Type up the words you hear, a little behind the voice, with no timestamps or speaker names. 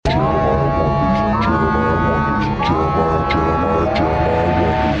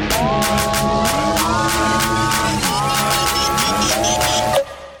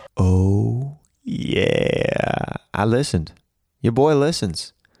I listened. Your boy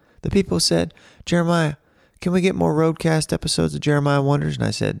listens. The people said, Jeremiah, can we get more Roadcast episodes of Jeremiah Wonders? And I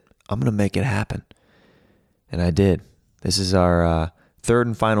said, I'm going to make it happen. And I did. This is our third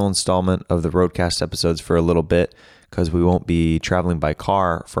and final installment of the Roadcast episodes for a little bit because we won't be traveling by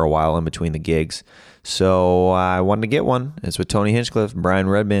car for a while in between the gigs. So I wanted to get one. It's with Tony Hinchcliffe, Brian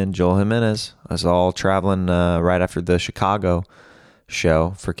Redband, Joel Jimenez. Us all traveling right after the Chicago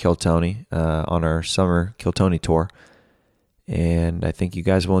show for Kill Tony on our summer Kill Tony tour. And I think you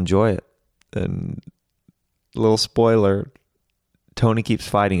guys will enjoy it. And little spoiler, Tony keeps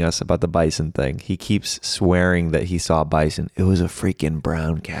fighting us about the bison thing. He keeps swearing that he saw bison. It was a freaking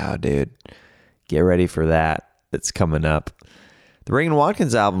brown cow, dude. Get ready for that. It's coming up. The Reagan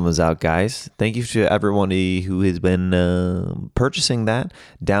Watkins album is out, guys. Thank you to everyone who has been purchasing that,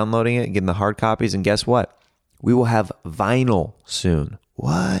 downloading it, getting the hard copies. And guess what? We will have vinyl soon.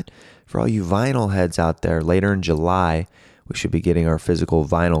 What? For all you vinyl heads out there, later in July, we should be getting our physical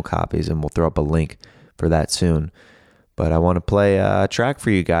vinyl copies, and we'll throw up a link for that soon. But I want to play a track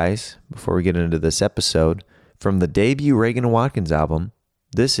for you guys before we get into this episode. From the debut Reagan Watkins album,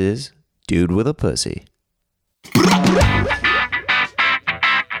 this is Dude with a Pussy.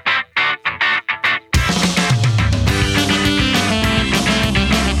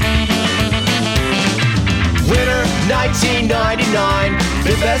 Winter 1999,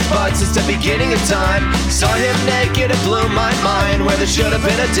 the best bud since the beginning of time. Saw him naked, it blew my mind. Where there should have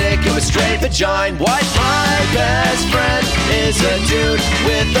been a dick, it was straight vagina. What? My best friend is a dude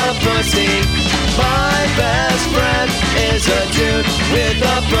with a pussy. My best friend is a dude with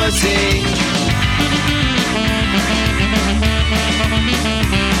a pussy.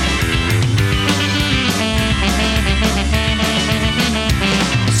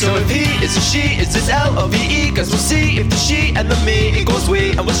 So if he is a she, it's his L-O-V-E. Cause we'll see if the she and the me equals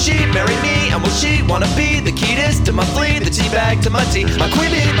we. And will she marry me? And will she wanna be the ketis to my flea, the teabag to my tea, my queen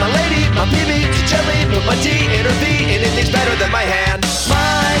bee, my lady, my PB to jelly, put my D in her V. Anything's better than my hand.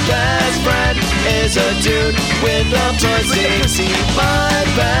 My best friend is a dude with a pussy. My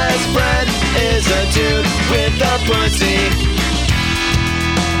best friend is a dude with a pussy.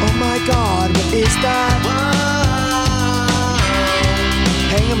 Oh my God, what is that? Whoa.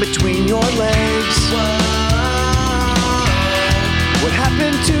 Hanging between your legs. Whoa. What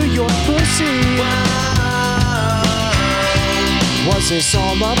happened to your pussy? Whoa. Was this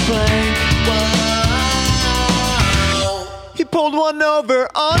all a prank? Whoa. He pulled one over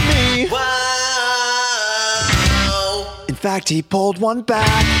on me. Whoa. In fact, he pulled one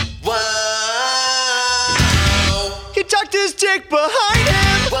back. Whoa. He tucked his dick behind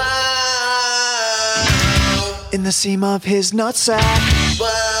him. Whoa. In the seam of his nutsack.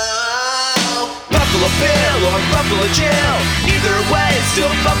 Whoa. Buffalo Bill or Buffalo Jill, either way it's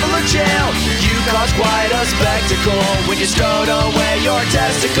still Buffalo Jail. You caused quite a spectacle when you stowed away your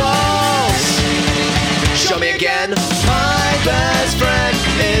testicles. Show me again. My best friend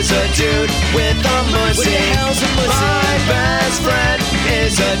is a dude with a mussy. My best friend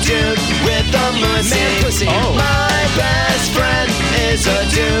is a dude with a mussy. Oh. My best friend is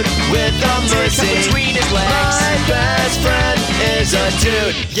a dude with a mussy. My best friend is a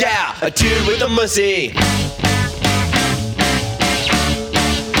dude. Yeah, a dude with a mussy.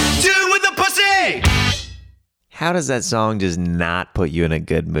 Dude with a pussy. How does that song just not put you in a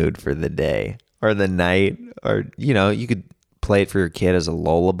good mood for the day or the night? Or, you know, you could play it for your kid as a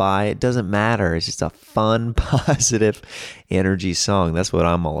lullaby. It doesn't matter. It's just a fun, positive energy song. That's what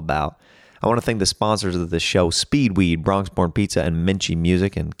I'm all about. I want to thank the sponsors of the show, Speedweed, Bronx Born Pizza, and Minchie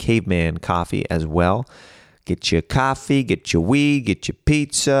Music, and Caveman Coffee as well. Get your coffee, get your weed, get your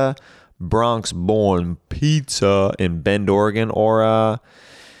pizza. Bronx Born Pizza in Bend, Oregon, or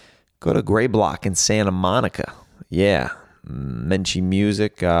go to Gray Block in Santa Monica. Yeah, Minchie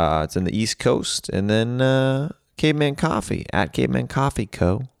Music, it's in the East Coast. And then Caveman Coffee, at Caveman Coffee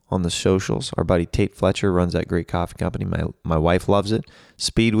Co. on the socials. Our buddy Tate Fletcher runs that great coffee company. My wife loves it.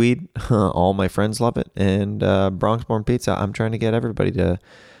 Speedweed, all my friends love it. And Bronx Born Pizza, I'm trying to get everybody to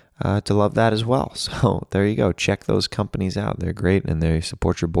love that as well. So there you go. Check those companies out. They're great, and they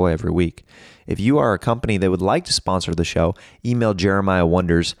support your boy every week. If you are a company that would like to sponsor the show, email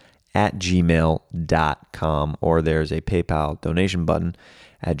jeremiahwonders@gmail.com, or there's a PayPal donation button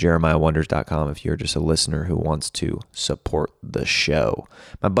at jeremiahwonders.com if you're just a listener who wants to support the show.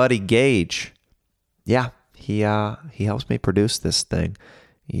 My buddy Gage, yeah, he helps me produce this thing.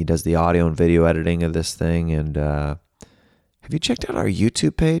 He does the audio and video editing of this thing, and have you checked out our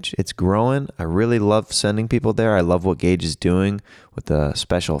YouTube page? It's growing. I really love sending people there. I love what Gage is doing with the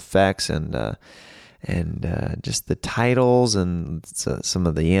special effects and and just the titles and some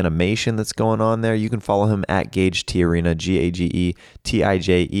of the animation that's going on there. You can follow him at Gage Tijerina,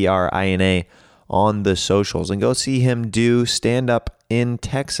 GageTijerina, on the socials, and go see him do stand-up in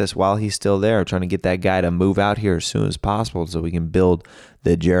Texas while he's still there. I'm trying to get that guy to move out here as soon as possible so we can build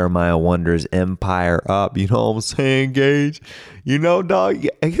the Jeremiah Wonders empire up. You know what I'm saying, Gage? You know, dog,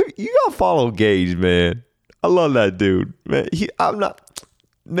 you gotta follow Gage, man. I love that dude, man.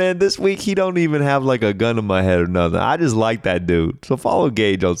 Man, this week he don't even have like a gun in my head or nothing. I just like that dude. So follow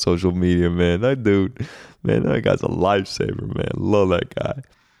Gage on social media, man. That dude, man, that guy's a lifesaver, man. Love that guy.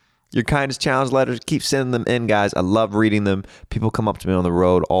 Your kindest challenge letters, keep sending them in, guys. I love reading them. People come up to me on the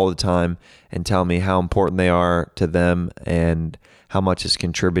road all the time and tell me how important they are to them and how much it's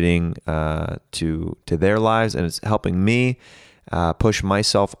contributing to their lives, and it's helping me push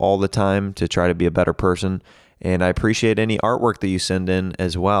myself all the time to try to be a better person. And I appreciate any artwork that you send in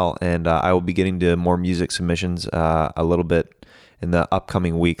as well. And I will be getting to more music submissions a little bit in the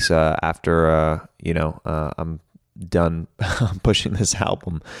upcoming weeks after I'm done pushing this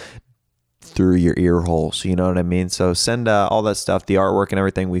album through your ear holes. You know what I mean? So send all that stuff, the artwork and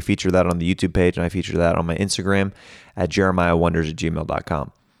everything. We feature that on the YouTube page, and I feature that on my Instagram at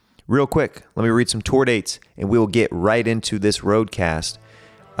jeremiahwonders@gmail.com. Real quick, let me read some tour dates, and we will get right into this roadcast.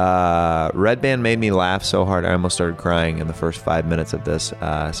 Red Band made me laugh so hard I almost started crying in the first 5 minutes of this,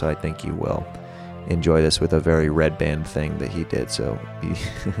 so I think you will enjoy this with a very Red Band thing that he did, so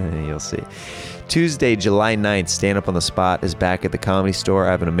you'll see. Tuesday, July 9th, Stand Up on the Spot is back at the Comedy Store.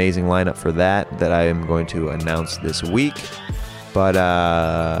 I have an amazing lineup for that I am going to announce this week. But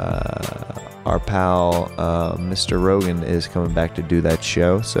our pal Mr. Rogan is coming back to do that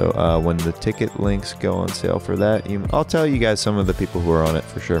show. So when the ticket links go on sale for that, I'll tell you guys some of the people who are on it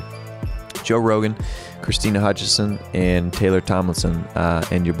for sure. Joe Rogan, Christina Hutchison, and Taylor Tomlinson,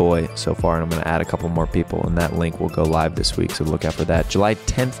 and your boy so far. And I'm going to add a couple more people, and that link will go live this week, so look out for that. July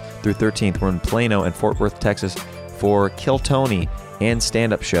 10th through 13th, we're in Plano and Fort Worth, Texas for Kill Tony and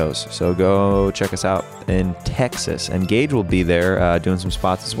stand-up shows. So go check us out in Texas. And Gage will be there doing some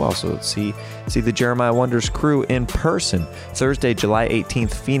spots as well. So see the Jeremiah Wonders crew in person. Thursday, July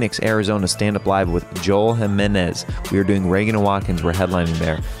 18th, Phoenix, Arizona, stand-up live with Joel Jimenez. We are doing Reagan and Watkins. We're headlining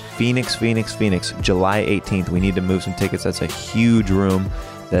there. Phoenix, July 18th. We need to move some tickets. That's a huge room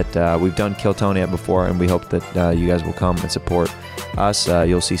that we've done Kill Tony at before, and we hope that you guys will come and support us.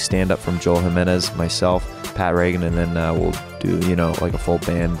 You'll see stand-up from Joel Jimenez, myself, Pat Reagan, and then we'll do, like a full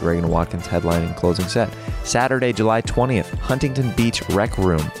band, Reagan and Watkins headlining closing set. Saturday, July 20th, Huntington Beach Rec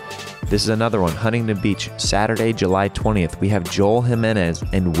Room. This is another one, Huntington Beach, Saturday, July 20th. We have Joel Jimenez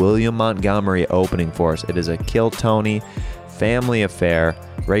and William Montgomery opening for us. It is a Kill Tony family affair.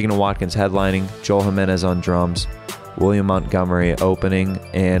 Reagan and Watkins headlining, Joel Jimenez on drums, William Montgomery opening,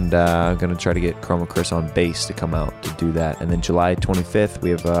 and I'm going to try to get Chroma Chris on bass to come out to do that. And then July 25th, we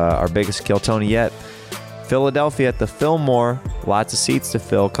have our biggest Kill Tony yet, Philadelphia at the Fillmore. Lots of seats to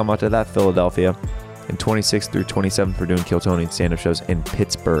fill. Come out to that, Philadelphia. And 26th through 27th, we're doing Kill Tony stand-up shows in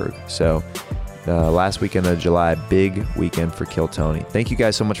Pittsburgh. So last weekend of July, big weekend for Kill Tony. Thank you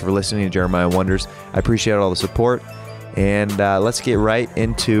guys so much for listening to Jeremiah Wonders. I appreciate all the support. And let's get right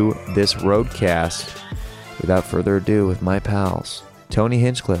into this roadcast without further ado with my pals, Tony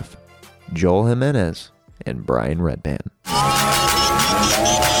Hinchcliffe, Joel Jimenez, and Brian Redband.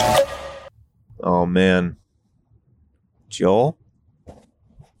 Oh, man. Joel?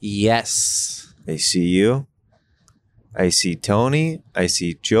 Yes. I see you. I see Tony. I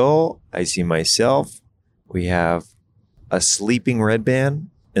see Joel. I see myself. We have a sleeping Redband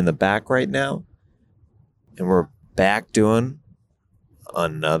in the back right now. And we're back doing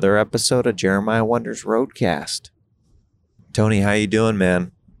another episode of Jeremiah Wonders Roadcast. Tony, how you doing,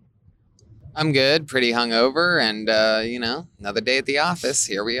 man? I'm good. Pretty hungover, and another day at the office.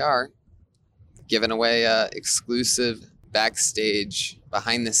 Here we are, giving away exclusive backstage,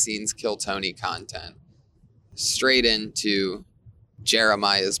 behind-the-scenes Kill Tony content, straight into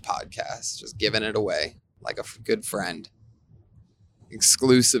Jeremiah's podcast. Just giving it away like a good friend.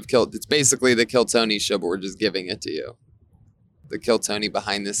 Exclusive It's basically the Kill Tony show, but we're just giving it to you. The Kill Tony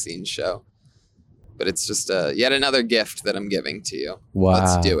behind-the-scenes show. But it's just yet another gift that I'm giving to you. Wow.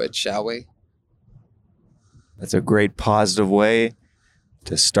 Let's do it, shall we? That's a great positive way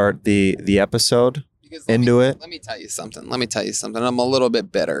to start the episode. Let me tell you something. I'm a little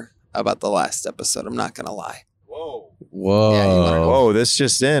bit bitter about the last episode. I'm not going to lie. Whoa. Yeah, you wanna know? Whoa, this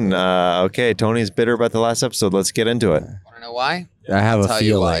just in. Okay, Tony's bitter about the last episode. Let's get into it. Want to know why? I have I'll a tell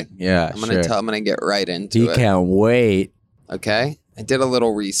you feeling. Yeah, I'm going to get right into You it. can't wait. Okay? I did a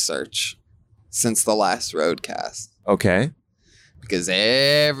little research since the last roadcast. Okay. because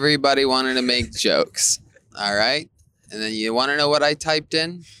everybody wanted to make jokes. All right. And then you want to know what I typed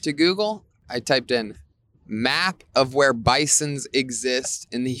in to Google? I typed in map of where bisons exist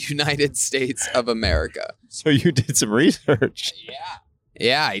in the United States of America. So you did some research.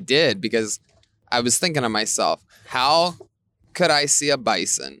 Yeah, I did, because I was thinking to myself, how could I see a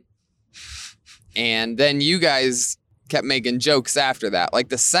bison? And then you guys kept making jokes after that. Like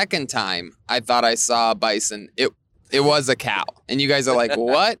the second time I thought I saw a bison, it was a cow. And you guys are like,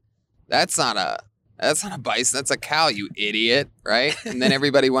 what? That's not a bison. That's a cow, you idiot. Right? And then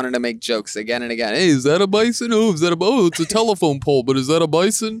everybody wanted to make jokes again and again. Hey, is that a bison? Oh, it's a telephone pole, but is that a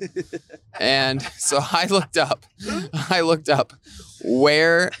bison? And so I looked up,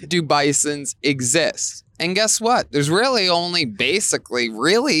 where do bisons exist? And guess what? There's really only basically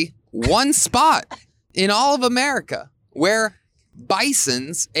really one spot in all of America where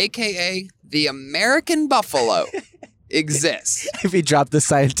bisons, aka the American buffalo, exists. If he dropped the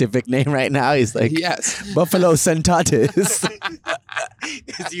scientific name right now, he's like, Yes. Buffalo Sentatus.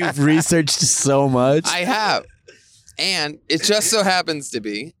 Because you've researched so much. I have. And it just so happens to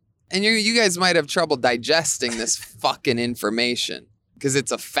be, and you guys might have trouble digesting this fucking information because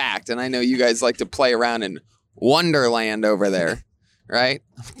it's a fact. And I know you guys like to play around in Wonderland over there, right?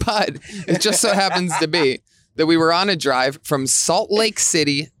 But it just so happens to be that we were on a drive from Salt Lake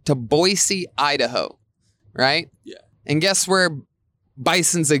City to Boise, Idaho, right? Yeah. And guess where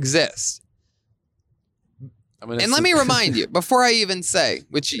bisons exist? And let me remind you, before I even say,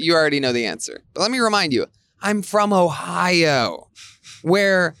 which you already know the answer, but let me remind you, I'm from Ohio,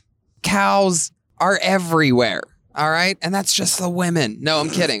 where cows are everywhere, all right? And that's just the women. No, I'm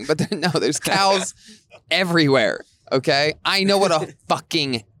kidding. But there's cows everywhere, okay? I know what a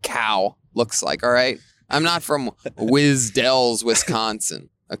fucking cow looks like, all right? I'm not from Wisdells, Wisconsin,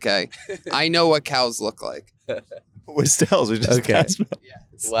 okay? I know what cows look like. Wisdells, we just passed.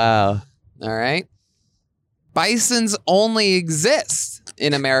 Wow. All right? Bisons only exist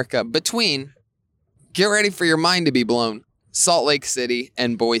in America between, get ready for your mind to be blown, Salt Lake City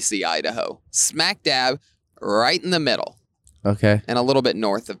and Boise, Idaho. Smack dab right in the middle. Okay. And a little bit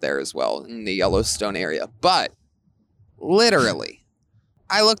north of there as well, in the Yellowstone area. But literally,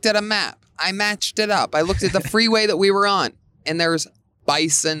 I looked at a map. I matched it up. I looked at the freeway that we were on, and there's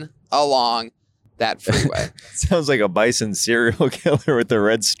bison along that freeway. Sounds like a bison serial killer with the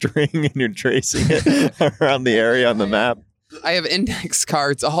red string, and you're tracing it around the area on the map. I have index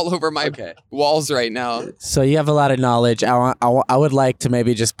cards all over my walls right now. So you have a lot of knowledge. I would like to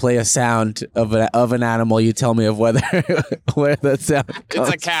maybe just play a sound of an animal. You tell me of whether where that sound comes. It's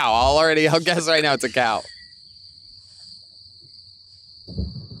a cow. I'll guess right now it's a cow.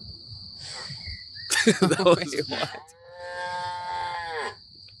 Wait, what?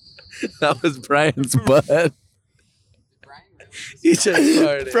 That was Brian's butt. He just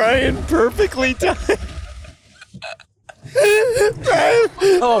farted. Brian perfectly timed.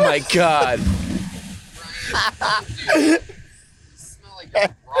 Oh my god.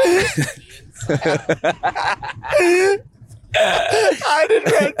 I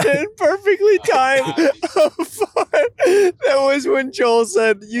did Red Pin perfectly timed a fart. That was when Joel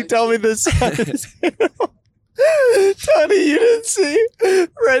said, "You tell me this sound is terrible." Tony, you didn't see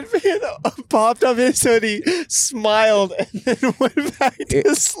Red Pin popped up his hoodie, smiled, and then went back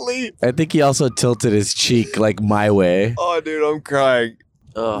to sleep. I think he also tilted his cheek like my way. Oh, dude, I'm crying.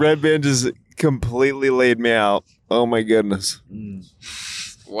 Red Band just completely laid me out. Oh my goodness.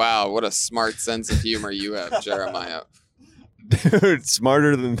 Wow, what a smart sense of humor you have, Jeremiah. Dude,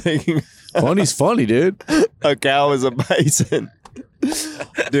 smarter than thinking Funny's funny, dude. a cow is a bison.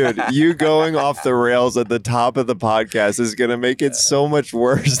 Dude, you going off the rails at the top of the podcast is going to make it so much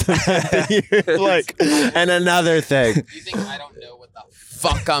worse than that. You're like, and another thing. You think I don't know what the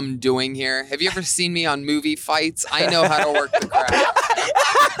fuck I'm doing here? Have you ever seen me on movie fights? I know how to work the crowd.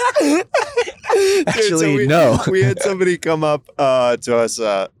 Actually, no. We had somebody come up to us.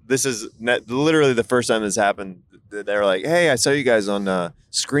 This is literally the first time this happened. They were like, "Hey, I saw you guys on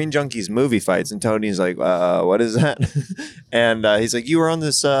Screen Junkies movie fights," and Tony's like, "What is that?" And he's like, "You were on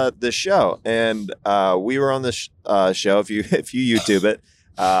this show, and we were on this show. If you YouTube it,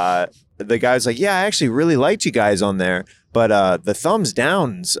 the guy's like, yeah, I actually really liked you guys on there, but the thumbs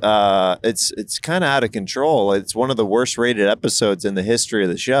downs, it's kind of out of control. It's one of the worst rated episodes in the history of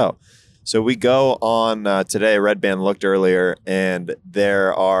the show." So we go on today. Red Band looked earlier, and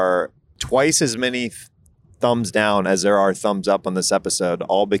there are twice as many thumbs down as there are thumbs up on this episode,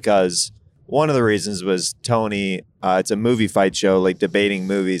 all because one of the reasons was Tony, it's a movie fight show, like debating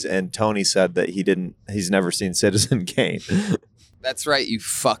movies, and Tony said that he's never seen Citizen Kane. That's right, you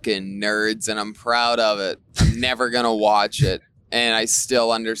fucking nerds, and I'm proud of it. I'm never gonna watch it. And I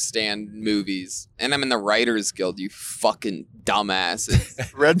still understand movies. And I'm in the Writers Guild, you fucking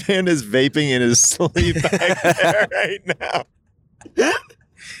dumbasses. Redman is vaping in his sleep back there right now.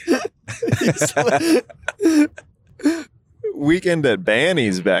 Weekend at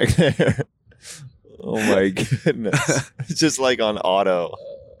Banny's back there. Oh my goodness. It's just like on auto.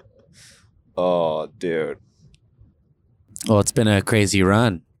 Oh, dude. Well, it's been a crazy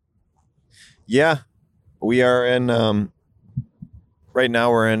run. Yeah. We are in right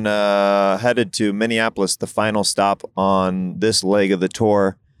now we're in headed to Minneapolis, the final stop on this leg of the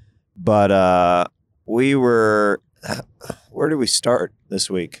tour. But we were where did we start this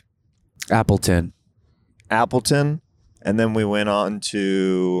week? Appleton. And then we went on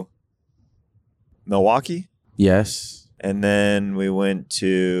to Milwaukee. Yes. And then we went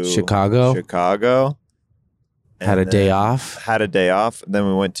to Chicago. And Had a day off. Then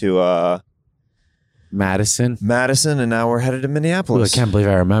we went to Madison. And now we're headed to Ooh, I Minneapolis. can't believe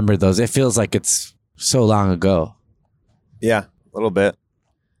I remember those. It feels like it's so long ago. Yeah, a little bit.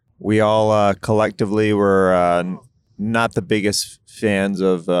 We all collectively were not the biggest fans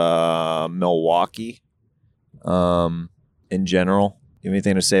of Milwaukee in general. You have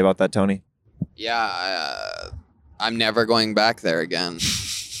anything to say about that, Tony? Yeah, I'm never going back there again.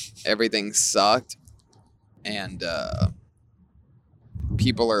 Everything sucked. And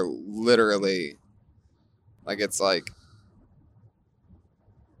people are literally, like, it's like,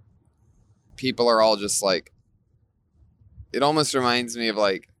 people are all just like, it almost reminds me of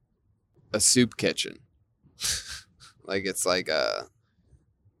like a soup kitchen. Like, it's like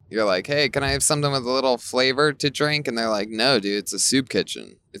you're like, hey, can I have something with a little flavor to drink? And they're like, no, dude, it's a soup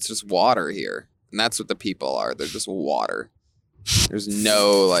kitchen. It's just water here. And that's what the people are. They're just water. There's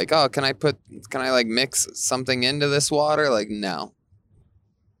no like, oh, can I like mix something into this water? Like, no,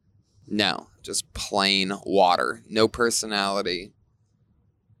 just plain water. No personality.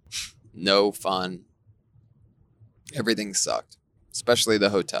 No fun. Everything sucked, especially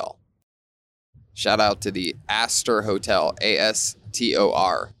the hotel. Shout out to the Astor Hotel,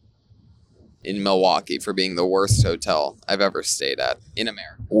 Astor, in Milwaukee for being the worst hotel I've ever stayed at in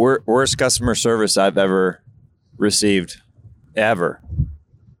America. Worst customer service I've ever received, ever.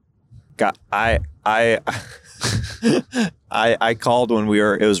 God, I called when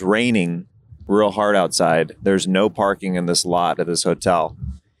it was raining real hard outside. There's no parking in this lot at this hotel,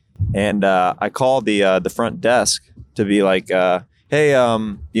 and I called the front desk to be like, hey,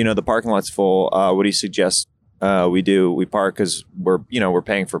 the parking lot's full. What do you suggest we park because we're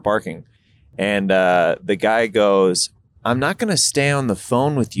paying for parking? And the guy goes, I'm not going to stay on the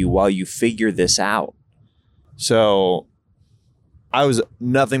phone with you while you figure this out. So I was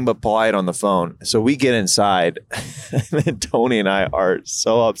nothing but polite on the phone. So we get inside and then Tony and I are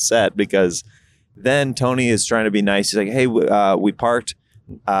so upset because then Tony is trying to be nice. He's like, hey, we parked.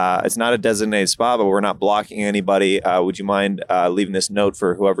 It's not a designated spot, but we're not blocking anybody. Would you mind leaving this note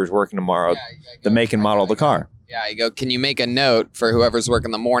for whoever's working tomorrow, the make and model of the car? Yeah, I go, can you make a note for whoever's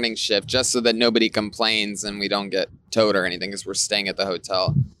working the morning shift just so that nobody complains and we don't get towed or anything because we're staying at the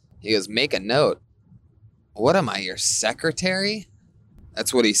hotel? He goes, make a note. What am I, your secretary?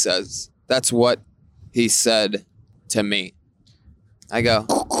 That's what he says. That's what he said to me. I go,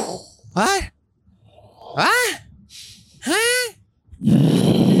 what? What? Huh?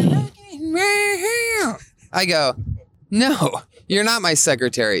 I go, no, you're not my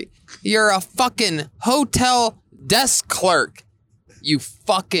secretary. You're a fucking hotel desk clerk. You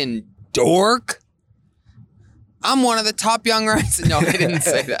fucking dork. I'm one of the top young writers. No, I didn't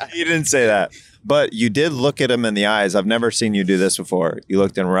say that. You didn't say that. But you did look at him in the eyes. I've never seen you do this before. You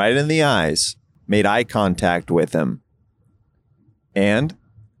looked him right in the eyes, made eye contact with him. And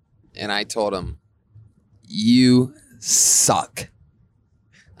I told him, you suck.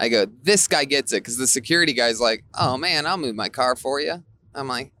 I go, this guy gets it, because the security guy's like, oh man, I'll move my car for you. I'm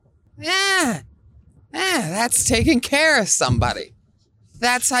like, yeah, that's taking care of somebody.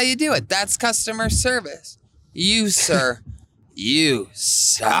 That's how you do it. That's customer service. You, sir, you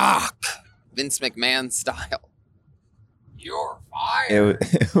suck. Vince McMahon style. You're fired.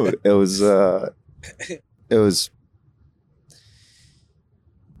 It was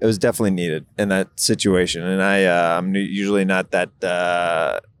definitely needed in that situation, and I'm usually not that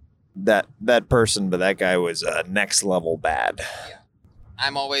person, but that guy was next level bad. Yeah.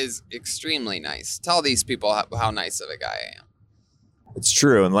 I'm always extremely nice. Tell these people how nice of a guy I am. It's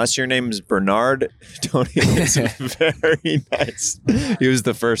true. Unless your name is Bernard, Tony is very nice. He was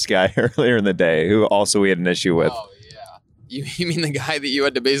the first guy earlier in the day who also we had an issue with. Oh, yeah. You mean the guy that you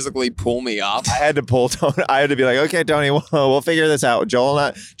had to basically pull me off? I had to pull Tony. I had to be like, okay, Tony, we'll figure this out. Joel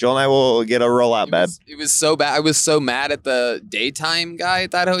and I will get a rollout bed. It was so bad. I was so mad at the daytime guy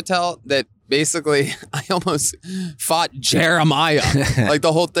at that hotel that basically I almost fought Jeremiah. Like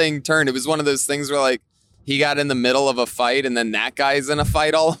the whole thing turned. It was one of those things where like he got in the middle of a fight and then that guy's in a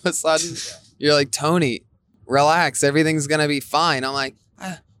fight all of a sudden. You're like, Tony, relax. Everything's going to be fine. I'm like,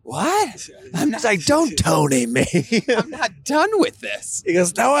 what? I'm just like, don't Tony me. I'm not done with this. He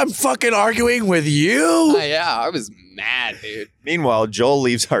goes, now I'm fucking arguing with you. Yeah, I was mad, dude. Meanwhile, Joel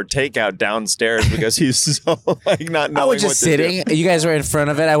leaves our takeout downstairs because he's so like not knowing I was just what to sitting. do. You guys were in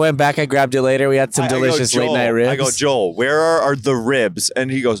front of it. I went back. I grabbed it later. We had some I go, delicious Joel, late night ribs. I go, Joel, where are the ribs? And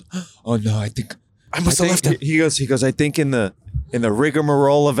he goes, oh no, I think I must have left them. He goes, I think in the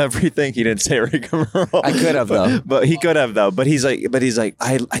rigmarole of everything. He didn't say rigmarole. I could have though. But he could have though. But he's like,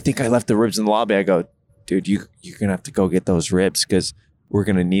 I think I left the ribs in the lobby. I go, dude, you're gonna have to go get those ribs because we're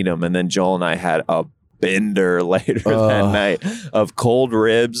gonna need them. And then Joel and I had a bender later that night of cold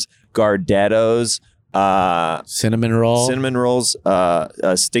ribs, Gardettos, cinnamon rolls,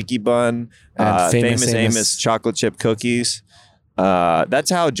 a sticky bun, and famous Amos chocolate chip cookies. That's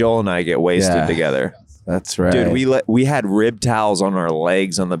how Joel and I get wasted together. That's right. Dude, we had rib towels on our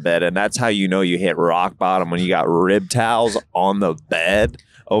legs on the bed, and that's how you know you hit rock bottom when you got rib towels on the bed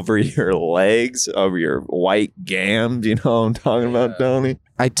over your legs, over your white gams. You know what I'm talking about, Tony?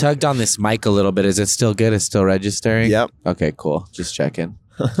 I tugged on this mic a little bit. Is it still good? It's still registering? Yep. Okay, cool. Just checking.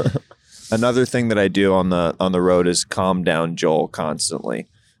 Another thing that I do on the road is calm down Joel constantly.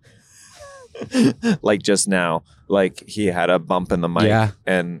 Like just now, like he had a bump in the mic,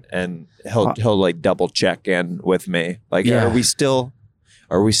 and he'll like double check in with me, like, are we still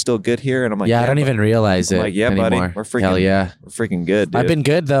good here? And I'm like, I don't even realize it. I'm like, yeah, anymore. buddy, we're freaking, hell yeah, we're freaking good, dude. I've been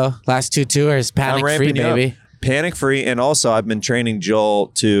good though. Last 2 tours, panic free, baby. Panic free, and also I've been training Joel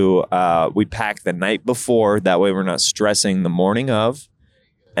to we pack the night before. That way we're not stressing the morning of.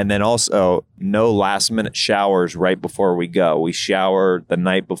 And then also no last minute showers right before we go. We shower the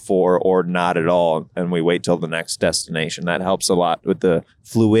night before or not at all, and we wait till the next destination. That helps a lot with the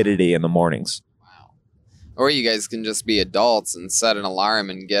fluidity in the mornings. Wow. Or you guys can just be adults and set an alarm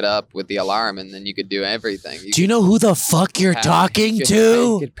and get up with the alarm, and then you could do everything. Do you know who the fuck you're talking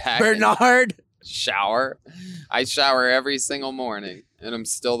to? Bernard? Shower. I shower every single morning, and I'm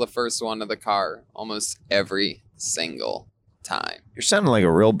still the first one to the car almost every single time. You're sounding like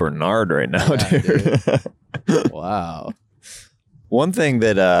a real Bernard right now, dude. Wow. One thing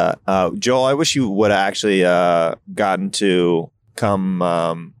that Joel, I wish you would have actually gotten to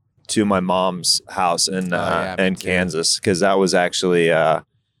come to my mom's house in Kansas, because that was actually it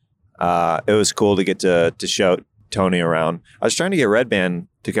was cool to get to show Tony around. I was trying to get Red Band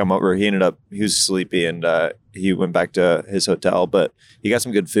to come over. He was sleepy and he went back to his hotel, but he got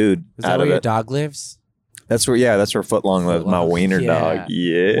some good food out of it. Where your dog lives? That's where Footlong lives, my wiener dog.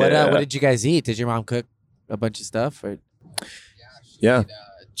 Yeah. What did you guys eat? Did your mom cook a bunch of stuff? Or? Yeah.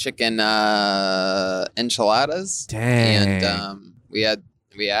 Chicken enchiladas. Dang. And we had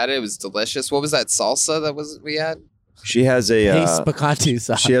it. It was delicious. What was that salsa we had? She has a picante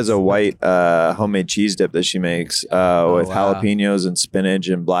sauce. She has a white homemade cheese dip that she makes with jalapenos and spinach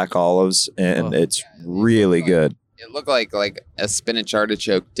and black olives, and it's really good. It looked like a spinach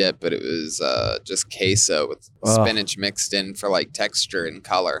artichoke dip, but it was just queso with spinach mixed in for like texture and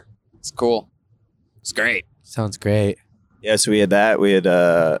color. It's cool. It's great. Sounds great. Yeah, so we had that. We had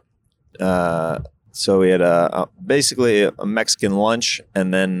basically a Mexican lunch,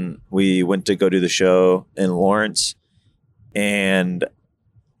 and then we went to go do the show in Lawrence, and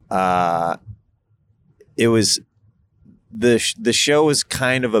it was the show was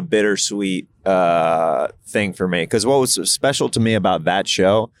kind of a bittersweet thing for me, because what was special to me about that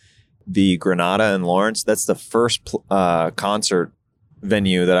show, the Granada in Lawrence, that's the first concert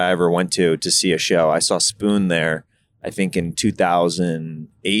venue that I ever went to see a show. I saw Spoon there, I think in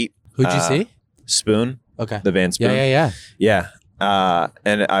 2008. Who'd you see? Spoon. Okay. The band Spoon. Yeah.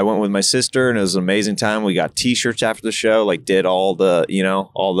 And I went with my sister, and it was an amazing time. We got T-shirts after the show, like did all the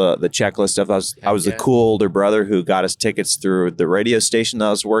checklist stuff. I was the cool older brother who got us tickets through the radio station that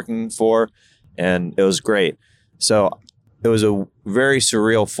I was working for, and it was great. So it was a very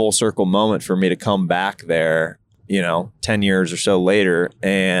surreal full circle moment for me to come back there, 10 years or so later,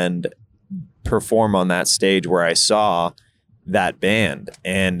 and perform on that stage where I saw that band.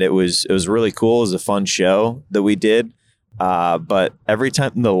 And it was really cool. It was a fun show that we did. But every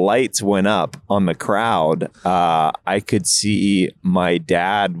time the lights went up on the crowd, I could see my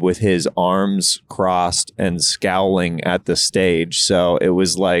dad with his arms crossed and scowling at the stage. So it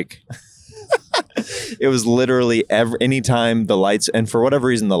was like It was literally anytime the lights, and for whatever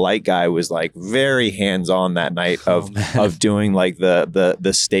reason, the light guy was like very hands-on that night of doing like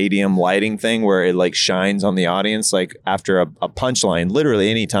the stadium lighting thing where it like shines on the audience like after a punchline, literally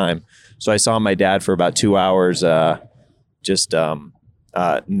anytime. So I saw my dad for about 2 hours, just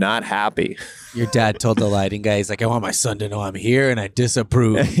not happy. Your dad told the lighting guy, he's like, I want my son to know I'm here and I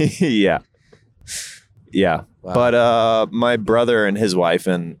disapprove. Yeah. Yeah. Wow. But my brother and his wife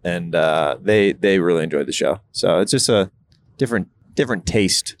and they really enjoyed the show. So it's just a different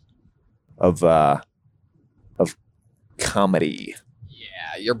taste of comedy.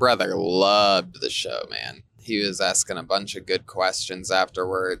 Yeah, your brother loved the show, man. He was asking a bunch of good questions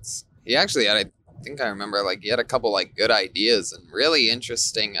afterwards. He actually had, I think I remember, like, he had a couple like good ideas and really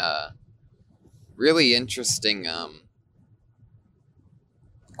interesting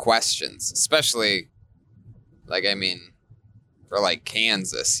questions, especially like, I mean, for like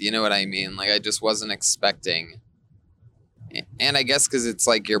Kansas, you know what I mean? Like, I just wasn't expecting, and I guess because it's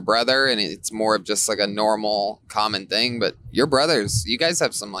like your brother and it's more of just like a normal common thing, but your brothers, you guys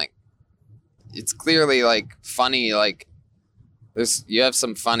have some like, it's clearly like funny, like you have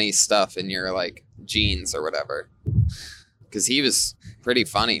some funny stuff in your like genes or whatever, because he was pretty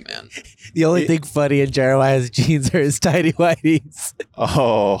funny, man. The only thing funny in Jeremiah's jeans are his tidy whities.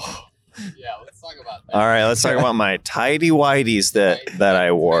 Oh. Yeah, let's talk about that. All right, let's talk about my tidy whities that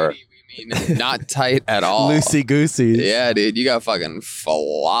I wore. Tidy, we mean not tight at all. Loosey goosey. Yeah, dude, you got fucking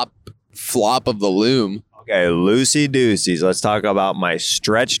flop of the loom. Okay, loosey doozies. Let's talk about my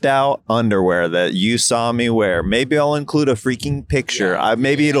stretched out underwear that you saw me wear. Maybe I'll include a freaking picture.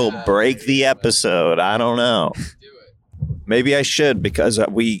 Maybe it'll break the episode. I don't know. Maybe I should, because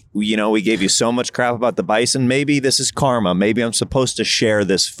we gave you so much crap about the bison. Maybe this is karma. Maybe I'm supposed to share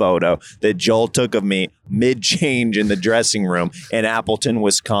this photo that Joel took of me mid-change in the dressing room in Appleton,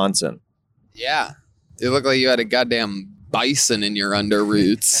 Wisconsin. Yeah, it looked like you had a goddamn bison in your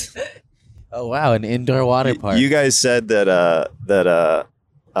underroots. Oh, wow, an indoor water park. You guys said that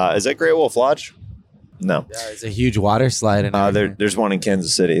is that Great Wolf Lodge? No. Yeah, it's a huge water slide. There's one in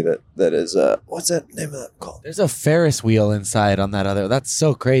Kansas City that is what's that name of that called? There's a Ferris wheel inside on that other. That's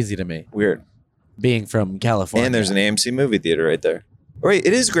so crazy to me. Weird. Being from California. And there's an AMC movie theater right there. Wait,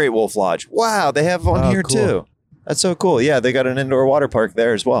 it is Great Wolf Lodge. Wow, they have one here cool. too. That's so cool. Yeah, they got an indoor water park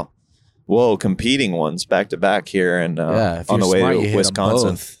there as well. Whoa, competing ones back to back here and on the way smart, you to hit 'em Wisconsin.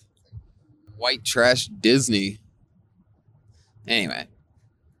 both. White trash Disney. Anyway.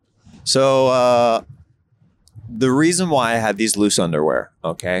 So the reason why I had these loose underwear,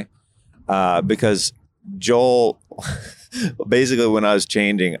 okay, because Joel, basically when I was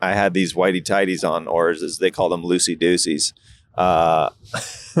changing, I had these whitey tighties on, or as they call them, loosey doozies.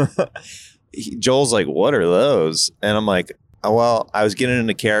 Joel's like, "What are those?" And I'm like, "Oh, well, I was getting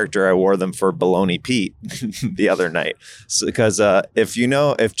into character. I wore them for Baloney Pete the other night, because if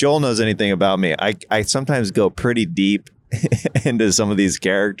Joel knows anything about me, I sometimes go pretty deep into some of these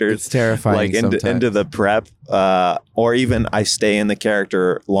characters. It's terrifying, like into the prep, or even I stay in the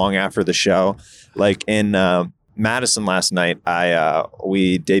character long after the show. Like in Madison last night,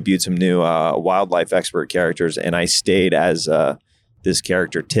 we debuted some new wildlife expert characters, and I stayed as this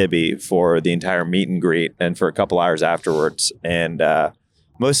character Tibby for the entire meet and greet and for a couple hours afterwards. And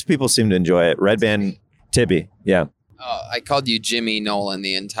most people seem to enjoy it. Red Band Tibby, yeah. Oh, I called you Jimmy Nolan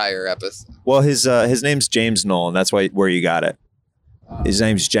the entire episode. Well, his name's James Nolan. That's where you got it. His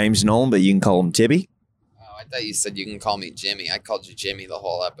name's James Nolan, but you can call him Tibby. Oh, I thought you said you can call me Jimmy. I called you Jimmy the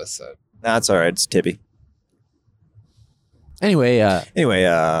whole episode. That's all right. It's Tibby. Anyway,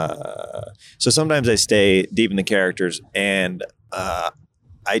 so sometimes I stay deep in the characters, and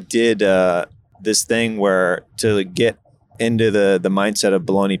I did this thing where to get into the mindset of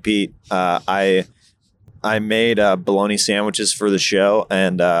Baloney Pete, I made bologna sandwiches for the show,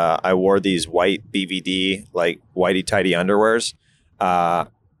 and I wore these white BVD, like whitey tighty underwears.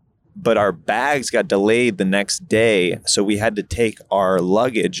 But our bags got delayed the next day, so we had to take our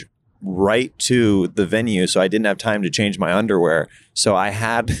luggage right to the venue, so I didn't have time to change my underwear. So I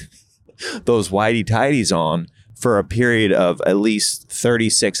had those whitey tighties on for a period of at least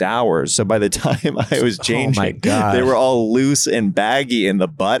 36 hours. So by the time I was changing, my God, they were all loose and baggy in the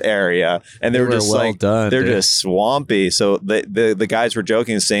butt area, and they were just well done, they're dude. just swampy. So the guys were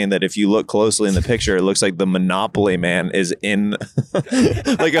joking, saying that if you look closely in the picture, it looks like the Monopoly man is in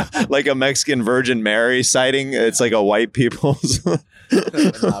like a Mexican Virgin Mary sighting. It's like a white people's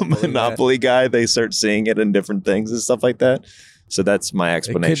Monopoly guy. They start seeing it in different things and stuff like that. So that's my it could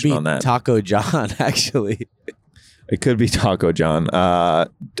explanation be on that. Taco John, actually. It could be Taco John.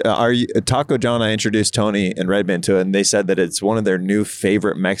 Taco John? I introduced Tony and Redman to it, and they said that it's one of their new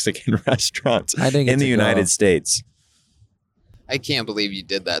favorite Mexican restaurants in the United States. I can't believe you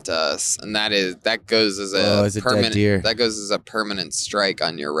did that to us, and that goes as a permanent strike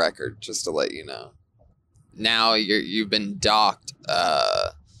on your record. Just to let you know, now you've been docked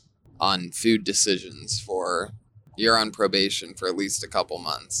on food decisions you're on probation for at least a couple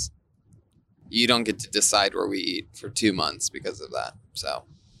months. You don't get to decide where we eat for 2 months because of that. So,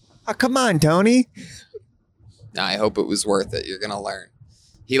 come on, Tony. I hope it was worth it. You're gonna learn.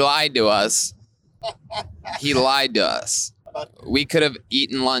 He lied to us. We could have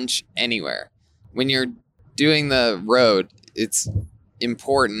eaten lunch anywhere. When you're doing the road, it's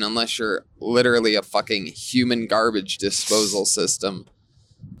important, unless you're literally a fucking human garbage disposal system,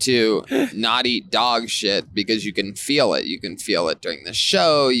 to not eat dog shit, because you can feel it. You can feel it during the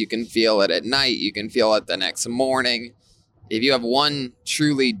show. You can feel it at night. You can feel it the next morning. If you have one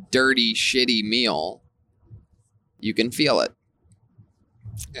truly dirty, shitty meal, you can feel it.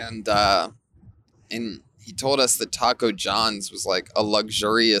 And he told us that Taco John's was like a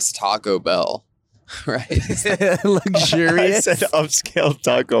luxurious Taco Bell, right? Luxurious? I said upscale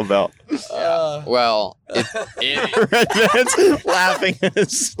Taco Bell. Well, Redman's laughing in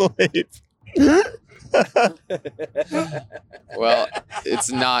his sleep. Well,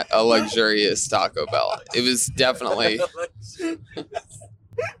 it's not a luxurious Taco Bell. It was definitely...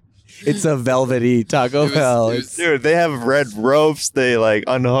 It's a velvety Taco Bell. Dude, they have red ropes. They like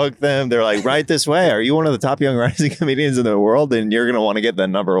unhook them. They're like, right this way. Are you one of the top young rising comedians in the world? And you're going to want to get the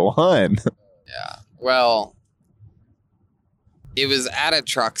number one. Yeah. Well, it was at a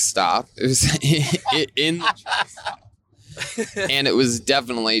truck stop. It was in the truck stop. And it was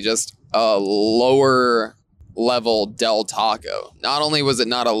definitely just a lower level Del Taco. Not only was it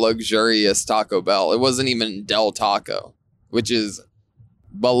not a luxurious Taco Bell, it wasn't even Del Taco, which is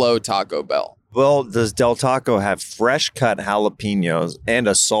below Taco Bell. Well, does Del Taco have fresh cut jalapenos and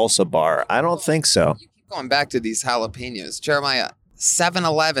a salsa bar? I don't think so. You keep going back to these jalapenos. Jeremiah,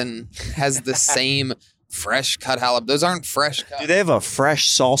 7-Eleven has the same fresh cut jalapenos. Those aren't fresh cut. Do they have a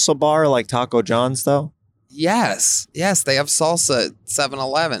fresh salsa bar like Taco John's though? Yes, they have salsa at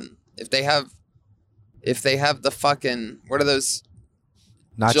 7-Eleven. If they have the fucking, what are those?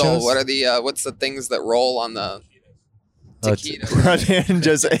 Nachos? Joel, what are the what's the things that roll on the taquitos? Redman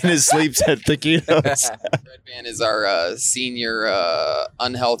just in his sleep said taquitos. Redman is our senior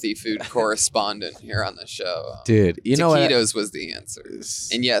unhealthy food correspondent here on the show. Dude, you know what? Taquitos was the answer.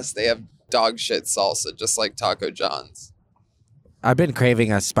 And yes, they have dog shit salsa, just like Taco John's. I've been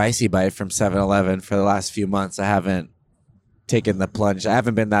craving a spicy bite from 7-Eleven for the last few months. I haven't taken the plunge. I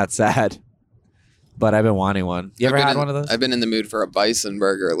haven't been that sad, but I've been wanting one. You ever had one of those? I've been in the mood for a bison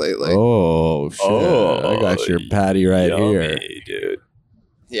burger lately. Oh, shit. I got your patty right here. Dude.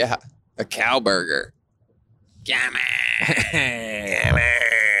 Yeah, a cow burger.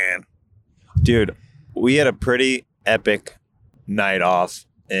 Dude, we had a pretty epic night off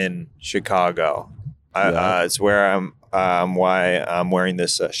in Chicago. It's where why I'm wearing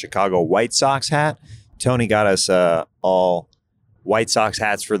this Chicago White Sox hat. Tony got us all White Sox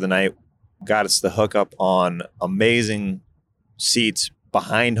hats for the night. Got us the hookup on amazing seats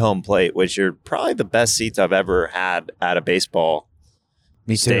behind home plate, which are probably the best seats I've ever had at a baseball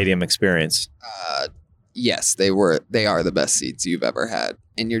stadium experience. Yes, they are the best seats you've ever had.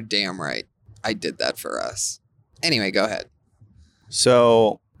 And you're damn right. I did that for us. Anyway, go ahead.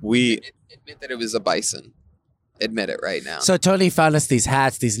 So we admit that it was a bison. Admit it right now. So Tony found us these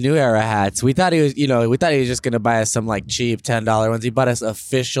hats, these New Era hats. We thought he was just going to buy us some like cheap $10 ones. He bought us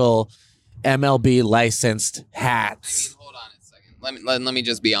official MLB licensed hats. I mean, hold on a second. Let me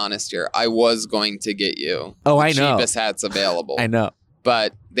just be honest here. I was going to get you I know. cheapest hats available. I know.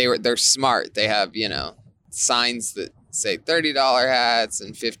 But they're smart. They have, signs that say $30 hats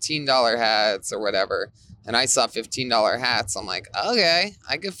and $15 hats or whatever. And I saw $15 hats. I'm like, okay,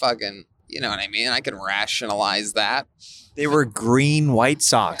 I could fucking, you know what I mean? I can rationalize that. They were green White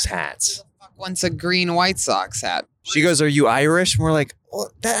Sox hats. Who the fuck wants a green White Sox hat? She goes, "Are you Irish?" And we're like,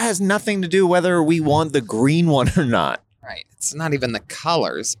 well, that has nothing to do whether we want the green one or not. Right. It's not even the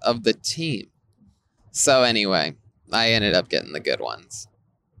colors of the team. So anyway, I ended up getting the good ones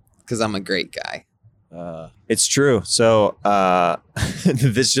because I'm a great guy. It's true. So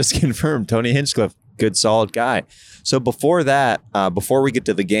this just confirmed Tony Hinchcliffe, good, solid guy. So before that, before we get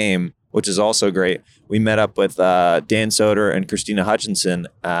to the game, which is also great, we met up with Dan Soder and Christina Hutchinson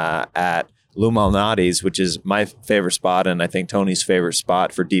at Lou Malnati's, which is my favorite spot and I think Tony's favorite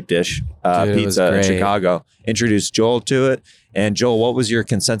spot for deep dish pizza in Chicago. Introduced Joel to it, And Joel, what was your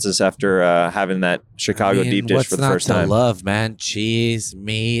consensus after having that Chicago deep dish for the first time? What's not to love, man? Cheese,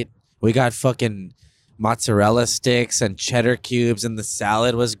 meat. We got fucking mozzarella sticks and cheddar cubes, and the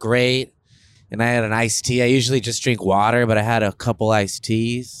salad was great. And I had an iced tea. I usually just drink water, but I had a couple iced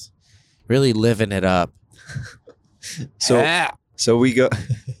teas. Really living it up. So we go.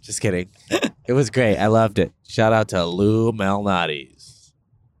 Just kidding. It was great. I loved it. Shout out to Lou Malnati's.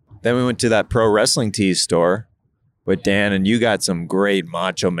 Then we went to that Pro Wrestling Tees store with Dan, and you got some great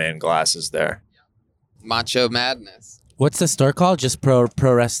Macho Man glasses there. Macho Madness. What's the store called? Just Pro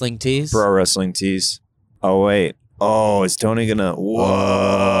Wrestling Tees? Pro Wrestling Tees. Oh, wait. Oh, is Tony gonna...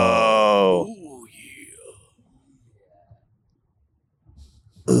 Whoa. Oh,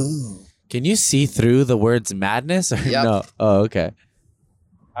 yeah. Ooh. Can you see through the words madness or Yep. no? Oh, okay.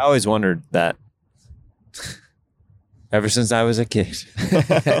 I always wondered that. Ever since I was a kid.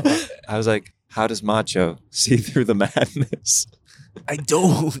 I was like, how does Macho see through the madness? I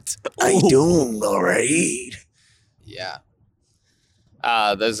don't. I don't, all right. Yeah.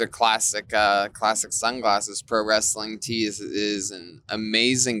 Those are classic sunglasses. Pro Wrestling Tees is an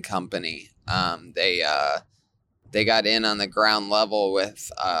amazing company. They got in on the ground level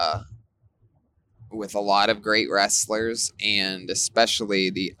with a lot of great wrestlers, and especially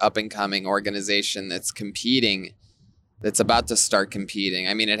the up and coming organization that's about to start competing.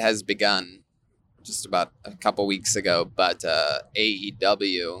 I mean, it has begun just about a couple weeks ago, but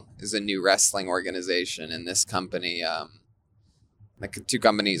AEW is a new wrestling organization, and this company, the two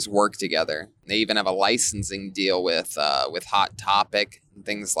companies work together. They even have a licensing deal with Hot Topic and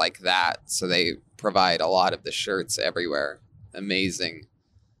things like that. So they provide a lot of the shirts everywhere. Amazing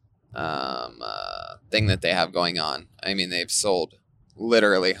thing that they have going on. I mean, they've sold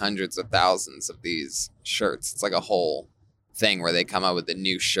literally hundreds of thousands of these shirts. It's like a whole thing where they come out with a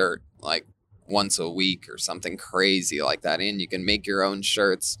new shirt like once a week or something crazy like that. And you can make your own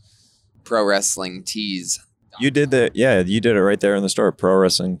shirts. Pro Wrestling Tees. You did it right there in the store,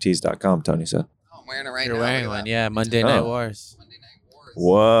 prowrestlingtees.com, Tony said. Oh, I'm wearing it right You're now. wearing Look at one, that. yeah. Monday Night Oh. Wars. Monday Night Wars.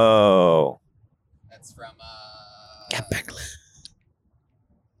 Whoa. That's from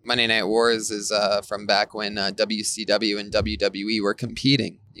Monday Night Wars is from back when WCW and WWE were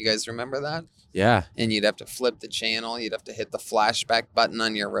competing. You guys remember that? Yeah. And you'd have to flip the channel. You'd have to hit the flashback button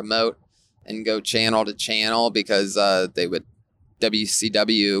on your remote and go channel to channel because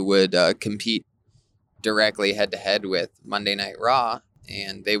WCW would compete directly head to head with Monday Night Raw,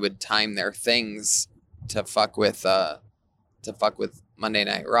 and they would time their things to fuck with Monday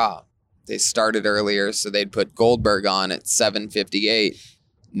Night Raw. They started earlier, so they'd put Goldberg on at 7:58,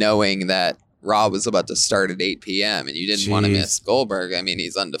 knowing that Raw was about to start at 8 p.m. and you didn't want to Jeez. miss Goldberg. I mean,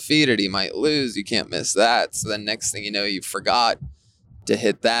 he's undefeated. He might lose. You can't miss that. So then next thing you know, you forgot to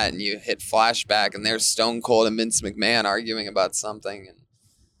hit that and you hit flashback, and there's Stone Cold and Vince McMahon arguing about something. And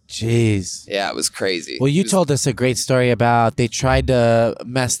Jeez. yeah, it was crazy. Well, you It was- told us a great story about they tried to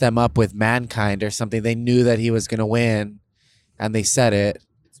mess them up with Mankind or something. They knew that he was going to win, and they said it.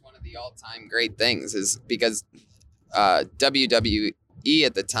 It's one of the all-time great things is because WWE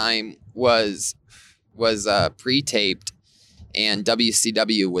at the time was pre-taped and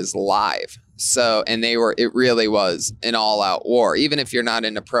WCW was live. So, and it really was an all-out war. Even if you're not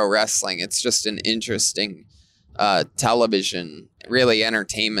into pro wrestling, it's just an interesting television, really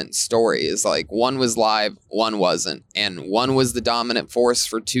entertainment story. Is like one was live, one wasn't, and one was the dominant force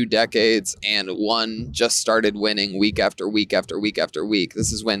for 2 decades, and one just started winning week after week after week after week.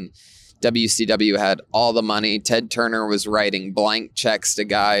 This is when WCW had all the money. Ted Turner was writing blank checks to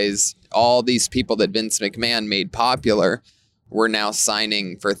guys. All these people that Vince McMahon made popular were now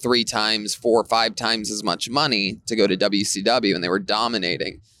signing for 3 times, 4 or 5 times as much money to go to WCW, and they were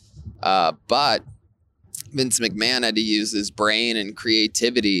dominating. But Vince McMahon had to use his brain and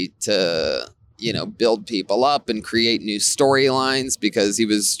creativity to, build people up and create new storylines because he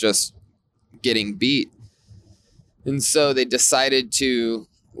was just getting beat. And so they decided to,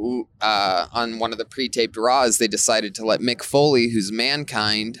 on one of the pre-taped Raws, they decided to let Mick Foley, who's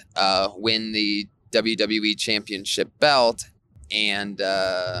Mankind, win the WWE Championship belt, and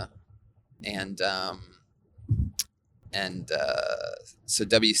so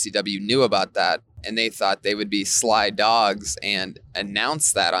WCW knew about that, and they thought they would be sly dogs and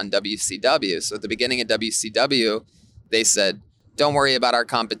announce that on WCW. So at the beginning of WCW, they said, "Don't worry about our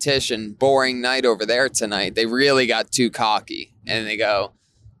competition. Boring night over there tonight." They really got too cocky, and they go,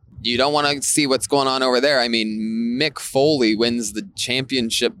 "You don't want to see what's going on over there. I mean, Mick Foley wins the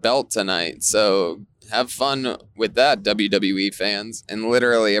championship belt tonight, so have fun with that, WWE fans." And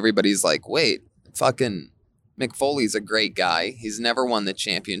literally everybody's like, "Wait, fucking Mick Foley's a great guy. He's never won the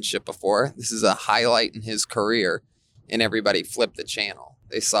championship before. This is a highlight in his career, and everybody flipped the channel.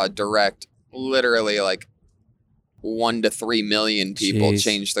 They saw direct, literally like 1 to 3 million people Jeez.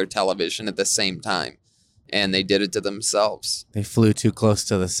 change their television at the same time. And they did it to themselves. They flew too close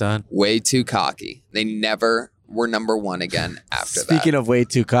to the sun. Way too cocky. They never were number one again after Speaking that. of way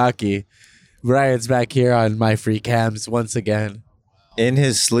too cocky, Brian's back here on my free cams once again. In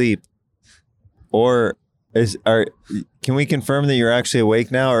his sleep. Or can we confirm that you're actually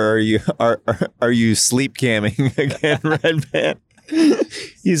awake now, or are you sleep camming again, Red Man?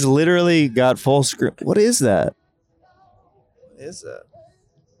 He's literally got full screen. What is that? What is that?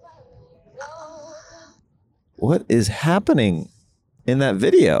 What is happening in that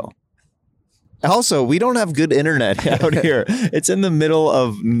video? Also, we don't have good internet out here. It's in the middle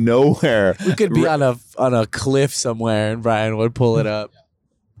of nowhere. We could be on a cliff somewhere, and Brian would pull it up.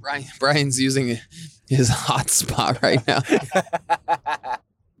 Brian's using his hotspot right now.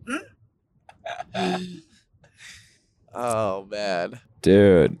 Oh man,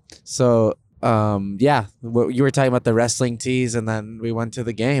 Dude. So yeah, you were talking about the wrestling tees, and then we went to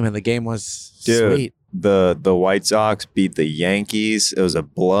the game, and the game was sweet. The White Sox beat the Yankees. It was a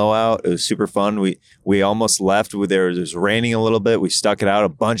blowout. It was super fun. We almost left. It was raining a little bit. We stuck it out. A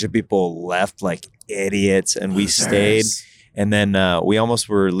bunch of people left like idiots, and we stayed. And then we almost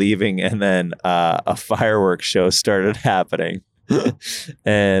were leaving, and then a fireworks show started happening.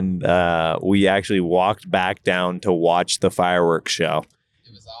 And we actually walked back down to watch the fireworks show.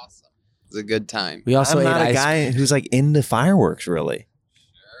 It was awesome. It was a good time. We also I'm ate not a ice guy who's like into fireworks, really.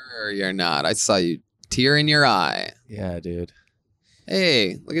 Sure, you're not. I saw you tear in your eye. Yeah, dude.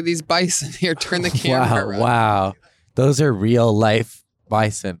 Hey, look at these bison here. Turn the camera Wow, around. wow. Those are real life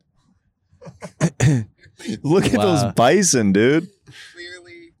bison. Look at Wow. those bison, dude.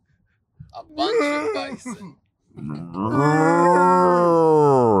 Clearly a bunch of bison.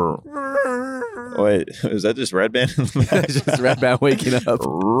 Wait, is that just Red Band? Just Red Man waking up.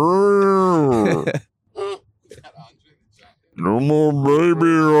 No more baby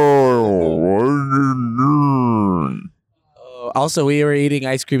oil. What are you doing? Also, we were eating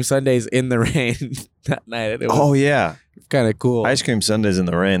ice cream sundaes in the rain that night. And it was Oh yeah, kind of cool. ice cream sundaes in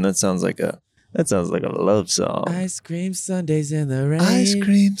the rain. That sounds like a love song. Ice cream sundaes in the rain. Ice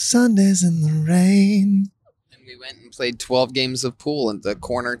cream sundaes in the rain. And we went and played 12 games of pool at the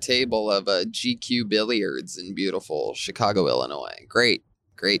corner table of GQ Billiards in beautiful Chicago, Illinois. Great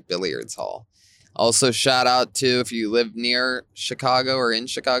billiards hall. Also, shout out to, if you live near Chicago or in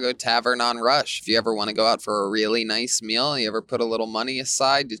Chicago, Tavern on Rush. If you ever want to go out for a really nice meal, you ever put a little money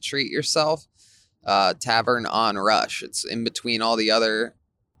aside to treat yourself, Tavern on Rush. It's in between all the other,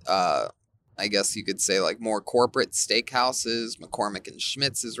 I guess you could say, like more corporate steakhouses. McCormick and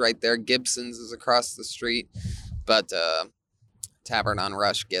Schmitz is right there. Gibson's is across the street. But Tavern on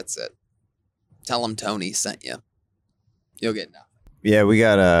Rush gets it. Tell them Tony sent you. You'll get nothing. Yeah, we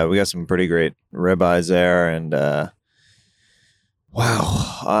got some pretty great ribeyes there, and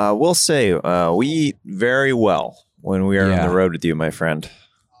wow, we'll say we eat very well when we are on the road with you, my friend.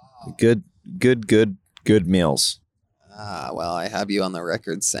 Good meals. Well, I have you on the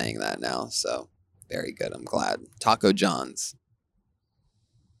record saying that now, so very good. I'm glad. Taco John's.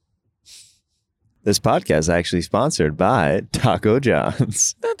 This podcast is actually sponsored by Taco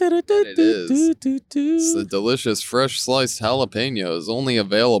John's. It is. It's the delicious fresh sliced jalapenos only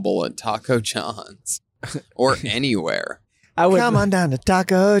available at Taco John's or anywhere. Come on down to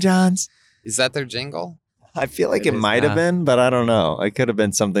Taco John's. Is that their jingle? I feel like It it is might have not. been, but I don't know. It could have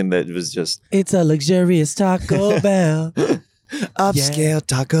been something that was just It's a luxurious Taco Bell. upscale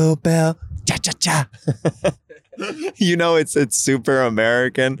Taco Bell. Cha cha cha. You know, it's super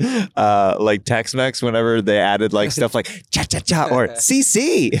American, like Tex-Mex. Whenever they added like stuff like cha cha cha or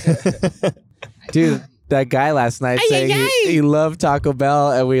CC. Dude, that guy last night saying he loved Taco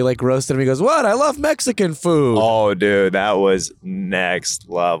Bell, and we like roasted him. He goes, "What? I love Mexican food." Oh, dude, that was next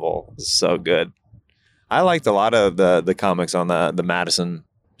level. So good. I liked a lot of the comics on the Madison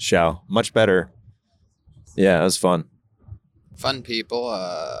show. Much better. Yeah, it was fun. Fun people.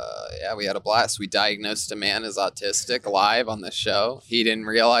 Yeah, we had a blast. We diagnosed a man as autistic live on the show. He didn't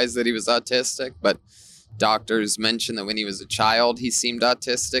realize that he was autistic, but doctors mentioned that when he was a child, he seemed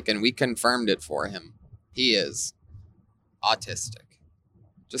autistic, and we confirmed it for him. He is autistic.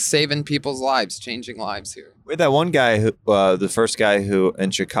 Just saving people's lives, changing lives here. We had that one guy who, the first guy who in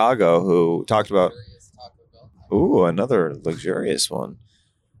Chicago who talked about, another luxurious one.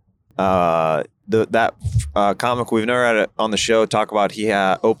 That comic we've never had it on the show talk about. He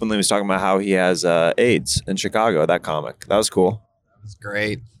openly was talking about how he has AIDS in Chicago. That comic, that was cool. It's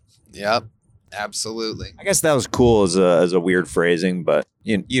great. Yep, absolutely. I guess that was cool as a weird phrasing, but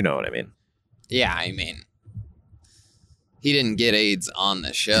you know what I mean. Yeah, I mean, he didn't get AIDS on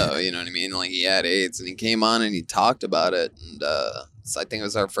the show. You know what I mean? Like he had AIDS and he came on and he talked about it. And so I think it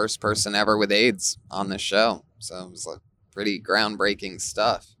was our first person ever with AIDS on the show. So it was like pretty groundbreaking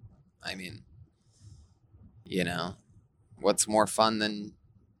stuff. I mean, you know, what's more fun than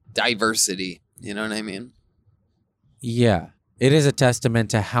diversity? You know what I mean? Yeah. It is a testament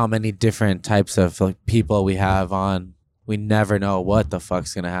to how many different types of like people we have on. We never know what the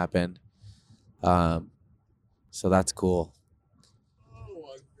fuck's going to happen. So that's cool.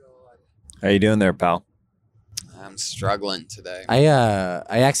 How you doing there, pal? I'm struggling today.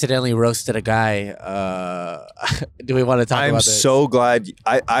 I accidentally roasted a guy. Do we want to talk I'm about this? so glad.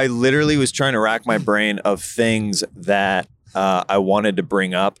 I literally was trying to rack my brain of things that I wanted to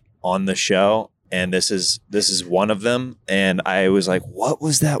bring up on the show. And this is one of them. And I was like, what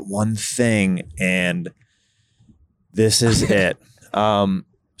was that one thing? And this is it.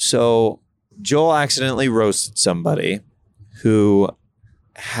 So Joel accidentally roasted somebody who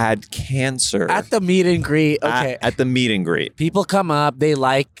had cancer At the meet and greet. Okay. at the meet and greet. People come up. They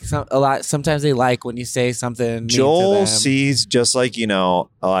like a lot. Sometimes they like when you say something mean to Joel them. sees, just like, you know,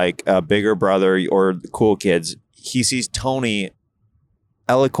 like a bigger brother or the cool kids, he sees Tony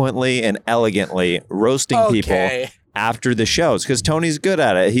eloquently and elegantly roasting people after the shows because Tony's good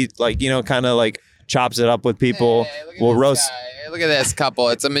at it. He, like, you know, kind of like chops it up with people. Hey, look at Will this roast guy. Hey, look at this couple.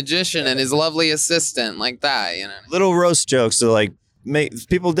 It's a magician and his lovely assistant, like that. You know. little roast jokes to like make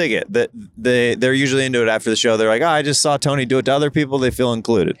people dig it. That they're usually into it after the show. They're like, oh, I just saw Tony do it to other people. They feel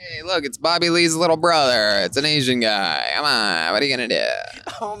included. Hey, look, it's Bobby Lee's little brother. It's an Asian guy. Come on, what are you gonna do?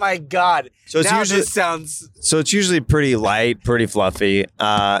 Oh my God. So it's now usually this sounds. So it's usually pretty light, pretty fluffy.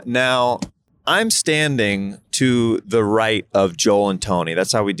 Now I'm standing to the right of Joel and Tony.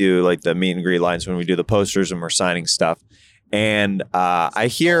 That's how we do like the meet and greet lines when we do the posters and we're signing stuff. And I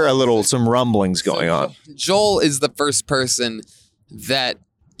hear some rumblings going on. Joel is the first person that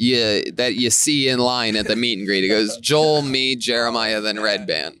you see in line at the meet and greet. It goes Joel, me, Jeremiah, then Red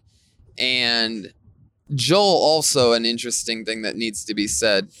Band. And Joel, also an interesting thing that needs to be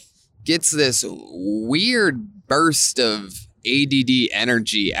said, gets this weird burst of ADD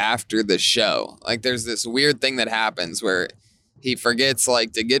energy after the show. Like there's this weird thing that happens where he forgets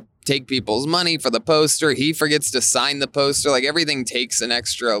like to take people's money for the poster. He forgets to sign the poster. Like everything takes an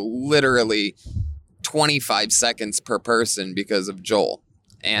extra literally 25 seconds per person because of Joel.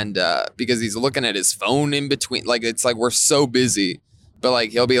 And because he's looking at his phone in between. Like it's like we're so busy. But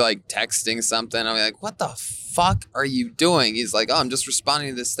like he'll be like texting something. I'll be like, what the fuck are you doing? He's like, oh, I'm just responding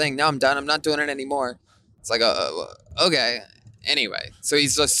to this thing. Now I'm done. I'm not doing it anymore. It's like, okay. Anyway, so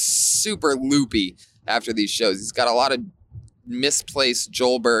he's just super loopy after these shows. He's got a lot of misplaced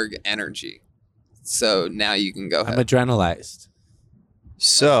Joelberg energy. So now you can go ahead. I'm adrenalized.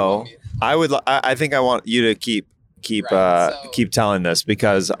 So I think I want you to keep telling this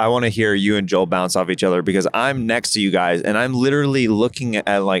because I want to hear you and Joel bounce off each other because I'm next to you guys and I'm literally looking at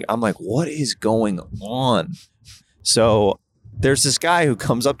I'm like, what is going on? So there's this guy who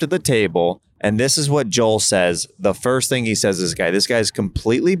comes up to the table and this is what Joel says. The first thing he says is this guy is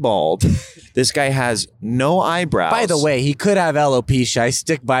completely bald. This guy has no eyebrows. By the way, he could have alopecia. I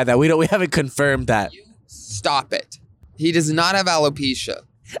stick by that. We haven't confirmed that. Stop it. He does not have alopecia.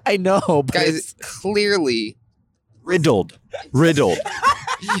 I know, but Guys, clearly riddled.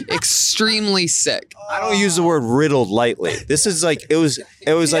 extremely sick. I don't use the word riddled lightly. This is like it was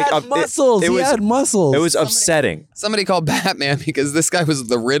he like had muscles. He had muscles. It was upsetting. Somebody called Batman because this guy was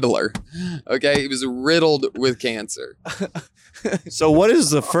the Riddler. Okay, he was riddled with cancer. So what is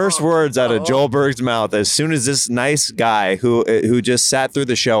the first words out of Joel Berg's mouth as soon as this nice guy who just sat through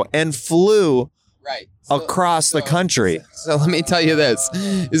the show and flew Right. across the country? So let me tell you this.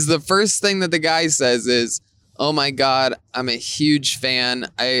 Is the first thing that the guy says is, oh my God, I'm a huge fan.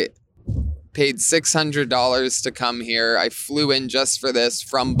 I paid $600 to come here. I flew in just for this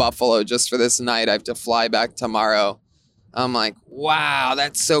from Buffalo, just for this night. I have to fly back tomorrow. I'm like, wow,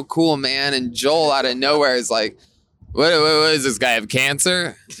 that's so cool, man. And Joel out of nowhere is like, what does this guy have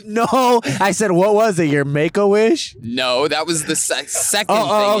cancer? No, I said, what was it? Your Make-A-Wish? No, that was the second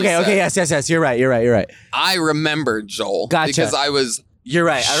Oh, thing he okay, said. yes. You're right. I remember Joel. Gotcha. Because I was You're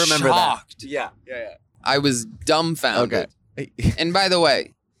right. I remember shocked. that. Yeah. I was dumbfounded. Okay. And by the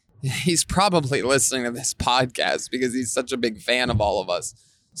way, he's probably listening to this podcast because he's such a big fan of all of us.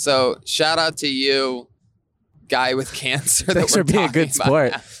 So shout out to you, guy with cancer. Thanks for being a good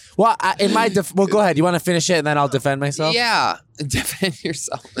sport. Well, well, go ahead. You want to finish it and then I'll defend myself? Yeah, defend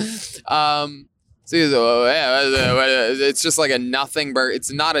yourself. So he's it's just like a nothing burger.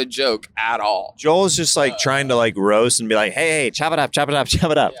 It's not a joke at all. Joel's just like trying to like roast and be like, hey, chop it up. Yeah.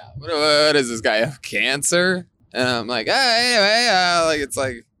 What does this guy have? Cancer? And I'm like, hey, like it's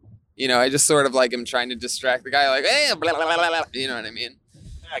like, you know, I just sort of like am trying to distract the guy, like, hey, blah, blah, blah, blah, you know what I mean?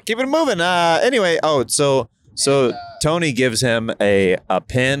 Yeah, keep it moving. Anyway, so Tony gives him a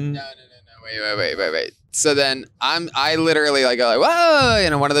pin. No, wait. So then I literally like go like, whoa, you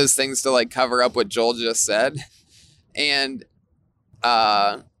know, one of those things to like cover up what Joel just said. And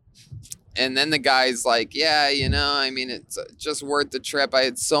then the guy's like, yeah, you know, I mean, it's just worth the trip. I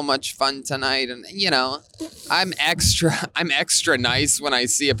had so much fun tonight. And, you know, I'm extra nice when I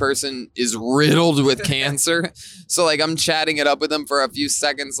see a person is riddled with cancer. So, like, I'm chatting it up with them for a few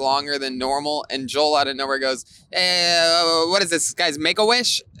seconds longer than normal. And Joel out of nowhere goes, hey, what is this guy's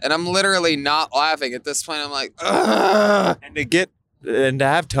Make-A-Wish? And I'm literally not laughing. At this point, I'm like, ugh. And to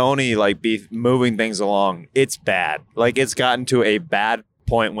have Tony, like, be moving things along, it's bad. Like, it's gotten to a bad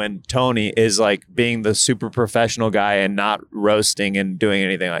point when Tony is like being the super professional guy and not roasting and doing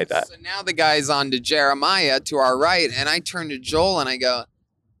anything like that. So now the guy's on to Jeremiah to our right, and I turn to Joel and I go,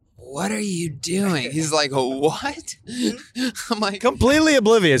 what are you doing? He's like, what? I'm like, Completely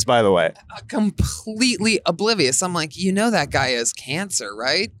oblivious, by the way. completely oblivious. I'm like, you know that guy has cancer,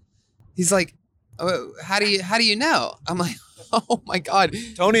 right? He's like, oh, how do you know? I'm like, oh my God.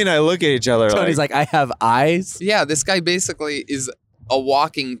 Tony and I look at each other Tony's like, I have eyes. Yeah, this guy basically is a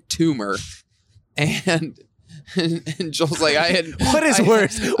walking tumor. And Joel's like, What is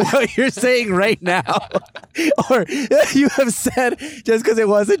worse, what you're saying right now, or you have said just because it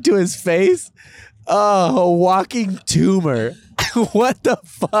wasn't to his face? Oh, a walking tumor. What the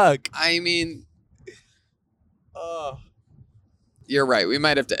fuck? I mean, you're right. We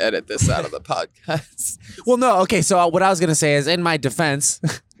might have to edit this out of the podcast. Well, no. Okay, so what I was gonna say is, in my defense.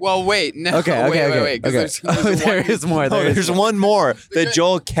 Well, wait. No. Okay. Wait. 'Cause There is more. There's one more that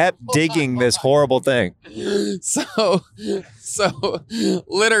Joel kept digging this horrible thing. So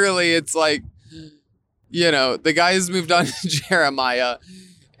literally, it's like, you know, the guy's moved on to Jeremiah,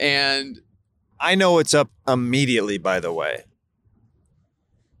 and I know what's up immediately, by the way.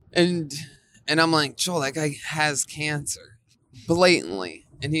 And I'm like, Joel, that guy has cancer, blatantly.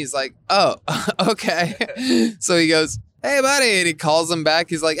 And he's like, oh, okay. So he goes, hey, buddy. And he calls him back.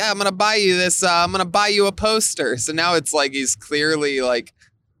 He's like, I'm going to buy you this. I'm going to buy you a poster. So now it's like he's clearly like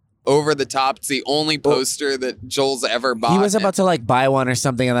over the top. It's the only poster that Joel's ever bought. He was about to like buy one or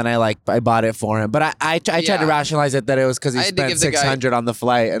something, and then I bought it for him. But I tried to rationalize it that it was because he spent $600 on the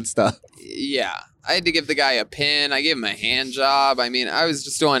flight and stuff. Yeah. I had to give the guy a pin. I gave him a hand job. I mean, I was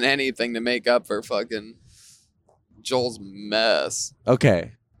just doing anything to make up for fucking Joel's mess.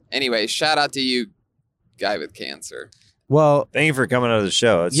 Okay. Anyway, shout out to you, guy with cancer. Well, Thank you for coming on the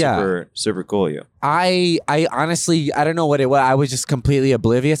show. It's super cool of you. I honestly, I don't know what it was. I was just completely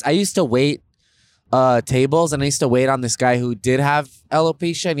oblivious. I used to wait tables, and I used to wait on this guy who did have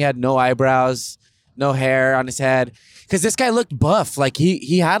alopecia, and he had no eyebrows, no hair on his head. Because this guy looked buff. Like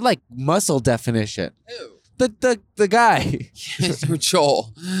he had like muscle definition. Who? The guy.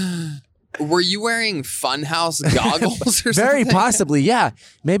 Joel, were you wearing Funhouse goggles or something? Very possibly, yeah.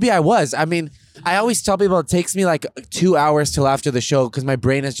 Maybe I was. I mean, I always tell people it takes me like 2 hours till after the show because my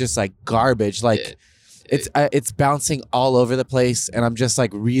brain is just like garbage. Like it's bouncing all over the place, and I'm just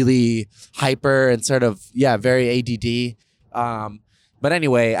like really hyper and sort of very ADD. But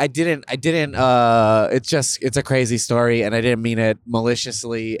anyway, I didn't. It's a crazy story, and I didn't mean it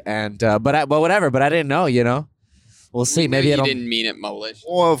maliciously. And but whatever. But I didn't know. You know, we'll see. Maybe you didn't mean it maliciously.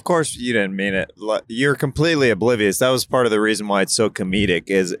 Well, of course you didn't mean it. You're completely oblivious. That was part of the reason why it's so comedic.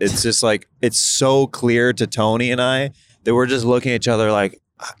 Is it's just like it's so clear to Tony and I that we're just looking at each other like,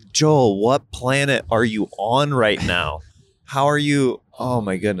 Joel, what planet are you on right now? How are you? Oh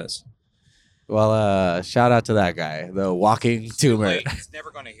my goodness. Well, shout out to that guy, the walking tumor. He's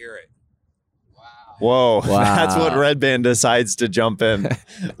never going to hear it. Whoa. That's what Red Band decides to jump in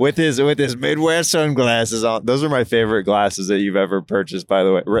with his Midwest sunglasses on. Those are my favorite glasses that you've ever purchased, by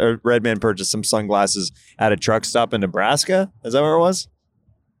the way. Red Band purchased some sunglasses at a truck stop in Nebraska. Is that where it was?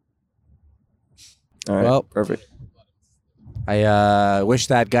 All right. Well, perfect. I wish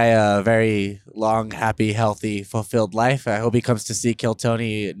that guy a very long, happy, healthy, fulfilled life. I hope he comes to see Kill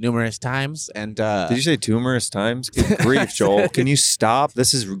Tony numerous times. And did you say tumorous times? Good grief, Joel. Can you stop?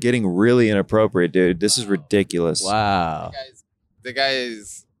 This is getting really inappropriate, dude. This is ridiculous. Wow. The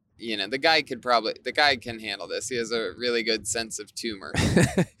guy's, you know, the guy can handle this. He has a really good sense of tumor.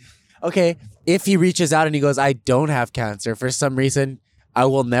 Okay, if he reaches out and he goes, I don't have cancer, for some reason, I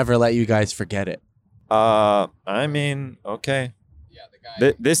will never let you guys forget it. I mean, okay. Yeah, the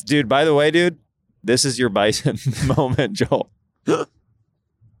guy. This dude, by the way, dude, this is your Bison moment, Joel.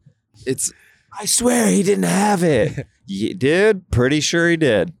 It's. I swear he didn't have it. Yeah, dude, pretty sure he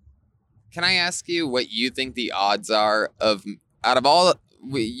did. Can I ask you what you think the odds are of, out of all,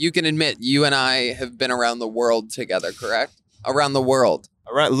 you can admit you and I have been around the world together, correct? Around the world.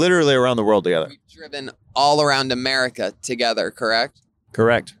 Literally around the world together. We've driven all around America together, correct?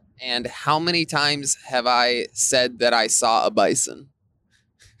 Correct. And how many times have I said that I saw a bison?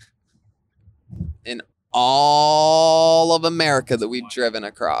 In all of America that we've driven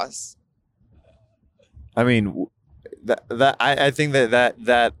across. I mean, I think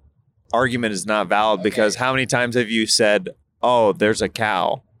that argument is not valid because how many times have you said, "Oh, there's a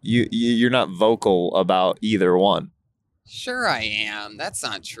cow"? You're not vocal about either one. Sure I am. That's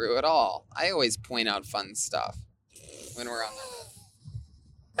not true at all. I always point out fun stuff when we're on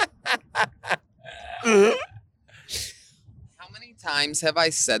the How many times have I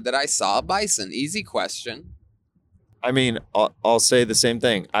said that I saw a bison? Easy question. I mean, I'll say the same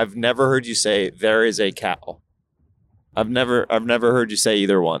thing. I've never heard you say there is a cow. I've never heard you say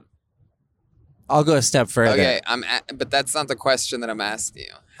either one. I'll go a step further. Okay, but that's not the question that I'm asking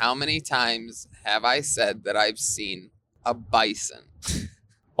you. How many times have I said that I've seen a bison?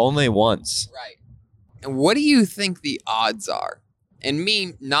 Only once. Right. And what do you think the odds are? And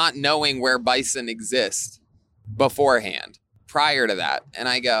me not knowing where bison exist beforehand, prior to that. And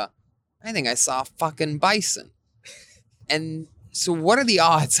I go, I think I saw a fucking bison. And so what are the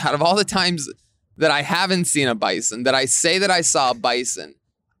odds out of all the times that I haven't seen a bison, that I say that I saw a bison?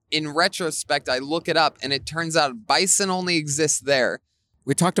 In retrospect, I look it up and it turns out bison only exists there.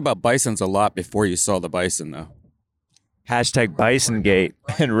 We talked about bisons a lot before you saw the bison, though. Hashtag Bisongate.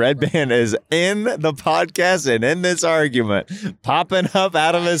 And Red Band is in the podcast and in this argument, popping up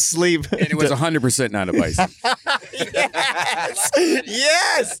out of his sleep. And it was 100% not a bison.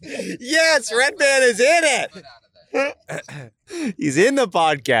 Yes, Red Band is in it. He's in the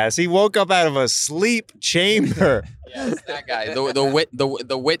podcast. He woke up out of a sleep chamber. Yes, that guy,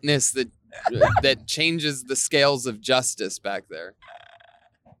 the witness that changes the scales of justice back there.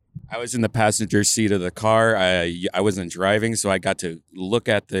 I was in the passenger seat of the car. I wasn't driving, so I got to look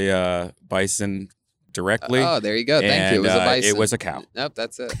at the bison directly. Oh, there you go. Thank you. It was a bison. It was a cow. Nope,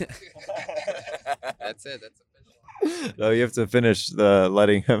 that's it. That's it. That's official. No, you have to finish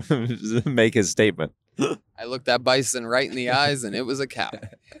letting him make his statement. I looked that bison right in the eyes, and it was a cow.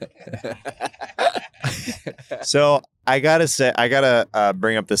 So I gotta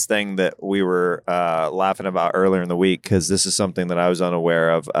bring up this thing that we were laughing about earlier in the week because this is something that I was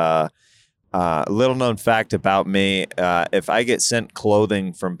unaware of. Little known fact about me: if I get sent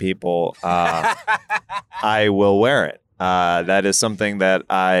clothing from people, I will wear it. That is something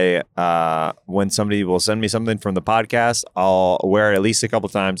that when somebody will send me something from the podcast, I'll wear it at least a couple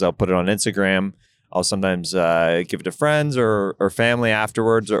times. I'll put it on Instagram. I'll sometimes give it to friends or family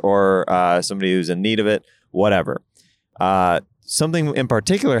afterwards or somebody who's in need of it, whatever. Something in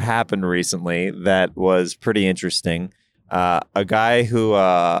particular happened recently that was pretty interesting. A guy who,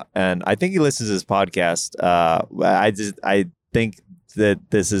 and I think he listens to this podcast. I think that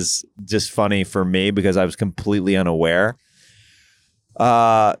this is just funny for me because I was completely unaware.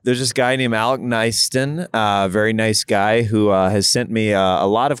 There's this guy named Alec Nyston, very nice guy who has sent me a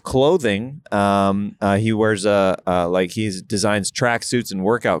lot of clothing. He wears he designs tracksuits and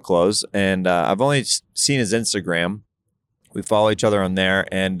workout clothes, and I've only seen his Instagram. We follow each other on there,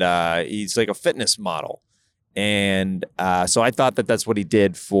 and he's like a fitness model. And so I thought that that's what he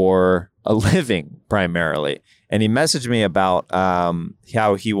did for a living primarily. And he messaged me about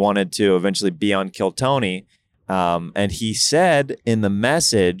how he wanted to eventually be on Kill Tony. And he said in the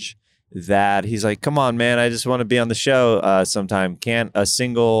message that he's like, come on, man, I just want to be on the show sometime. Can't a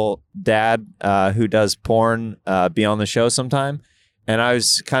single dad who does porn be on the show sometime? And I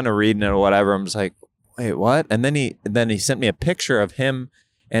was kind of reading it or whatever. I'm just like, wait, what? And then he sent me a picture of him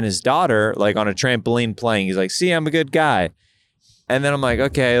and his daughter like on a trampoline playing. He's like, see, I'm a good guy. And then I'm like,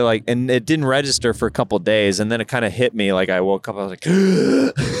 okay, like, and it didn't register for a couple of days. And then it kind of hit me. Like I woke up, I was like,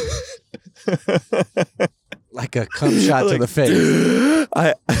 Like a cum shot to the face.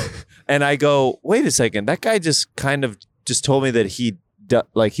 I go, wait a second. That guy just kind of just told me that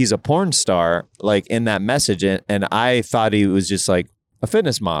he's a porn star, like in that message. And I thought he was just like a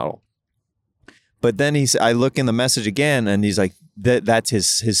fitness model. But then I look in the message again and he's like, that's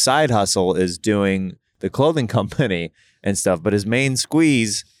his side hustle is doing the clothing company and stuff. But his main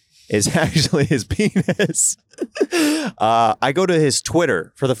squeeze is actually his penis. I go to his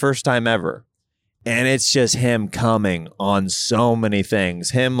Twitter for the first time ever. And it's just him coming on so many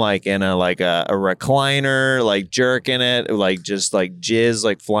things. Him like in a recliner, like jerking it, like just like jizz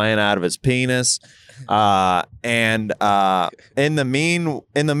like flying out of his penis. And in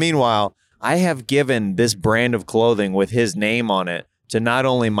the meanwhile, I have given this brand of clothing with his name on it to not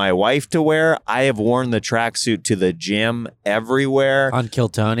only my wife to wear, I have worn the tracksuit to the gym everywhere. On Kill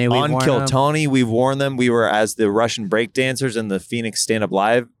Tony, We've worn them. We were as the Russian breakdancers in the Phoenix Stand Up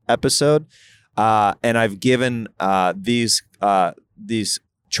Live episode. And I've given these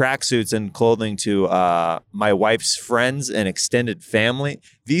tracksuits and clothing to my wife's friends and extended family.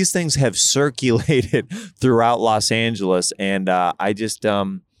 These things have circulated throughout Los Angeles, and I just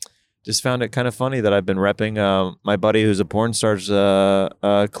found it kind of funny that I've been repping my buddy who's a porn star's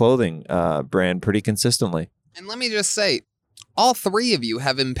clothing brand pretty consistently. And let me just say, all three of you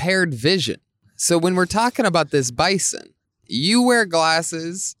have impaired vision. So when we're talking about this bison, you wear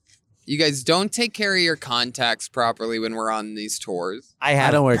glasses. You guys don't take care of your contacts properly when we're on these tours. I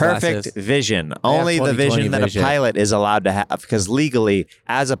don't wear perfect glasses. vision. Only the vision that a pilot is allowed to have, because legally,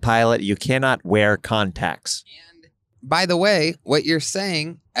 as a pilot, you cannot wear contacts. And by the way, what you're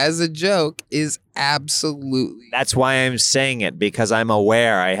saying as a joke is absolutely... That's why I'm saying it, because I'm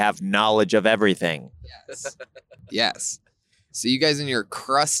aware. I have knowledge of everything. Yes. Yes. So you guys in your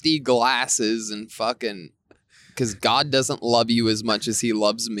crusty glasses and fucking... Because God doesn't love you as much as he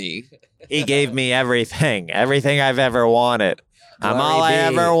loves me. He gave me everything I've ever wanted. I'm all I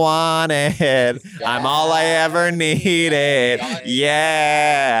ever wanted. I'm all I ever needed.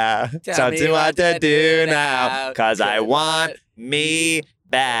 Yeah. Tell me what to do now, because I want me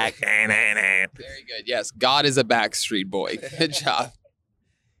back. Very good. Yes, God is a Backstreet Boy. Good job.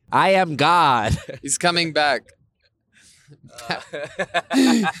 I am God. He's coming back.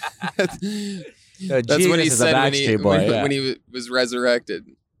 That's what he said when he was resurrected.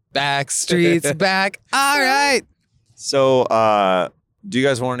 Backstreet's back. All right. So, do you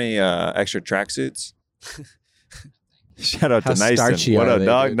guys want any extra tracksuits? Shout out to Nyston. What up,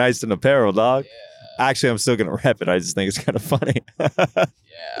 dog? Nyston Apparel, dog. Yeah. Actually, I'm still gonna rep it. I just think it's kind of funny.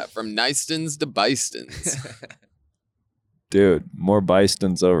 Yeah, from Nystons to Bistons. Dude, more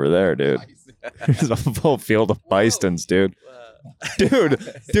Bistons over there, dude. There's a full field of Bistons, dude. Dude,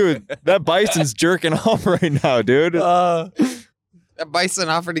 that bison's jerking off right now, dude. That bison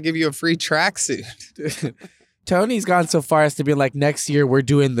offered to give you a free tracksuit. Tony's gone so far as to be like, next year we're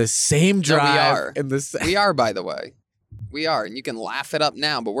doing the same drive. We are, by the way. We are, and you can laugh it up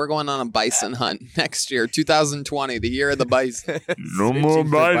now, but we're going on a bison hunt next year, 2020, the year of the bison. No more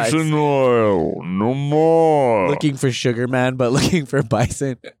bison oil. No more. Looking for Sugar Man, but looking for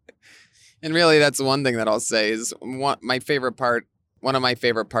bison. And really, that's one thing that I'll say is one of my favorite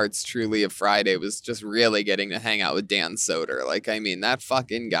parts truly of Friday was just really getting to hang out with Dan Soder. Like, I mean, that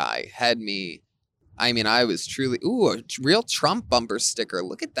fucking guy had me. I mean, I was truly, a real Trump bumper sticker.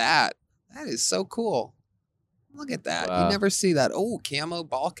 Look at that. That is so cool. Look at that. Wow. You never see that. Oh, camo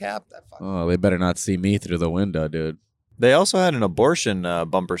ball cap. Oh, they better not see me through the window, dude. They also had an abortion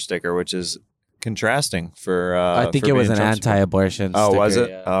bumper sticker, which is contrasting for. I think it was an anti-abortion sticker. Oh, was it?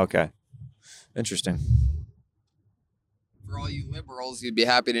 Yeah. Oh, okay. Interesting. For all you liberals, you'd be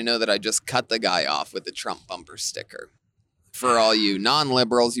happy to know that I just cut the guy off with the Trump bumper sticker. For all you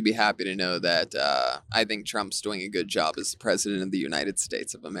non-liberals, you'd be happy to know that I think Trump's doing a good job as the president of the United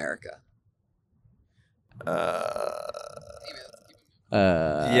States of America.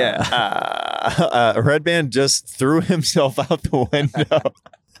 Red Band just threw himself out the window.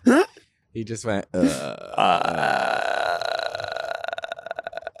 He just went.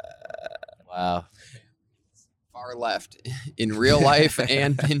 Wow. Far left in real life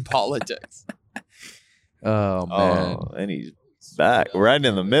and in politics. Oh man! Oh, and he's back right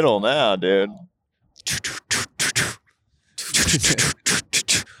in the middle now, dude.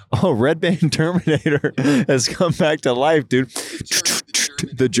 Oh, Red Band Terminator has come back to life, dude.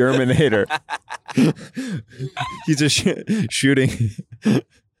 The Germinator. He's just shooting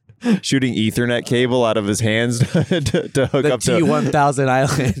Ethernet cable out of his hands to hook the up to T-1000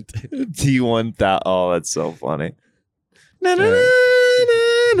 Island. T-1000. Oh, that's so funny. Na, na, na,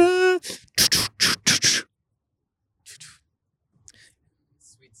 na, na.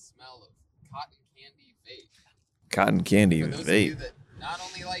 Sweet smell of cotton candy vape. Cotton candy For those of you vape. that not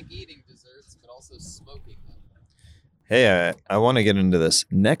only like eating desserts, but also smoking them. Hey, I want to get into this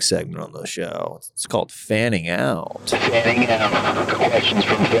next segment on the show. It's called Fanning Out. Fanning out. Questions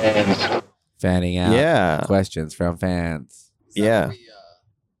from fans. Fanning out. Yeah. Questions from fans. Is that Yeah. where we,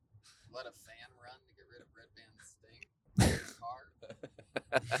 let a fan run to get rid of Red Band's thing in the car?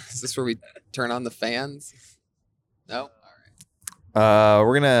 Is this where we turn on the fans? No? All right.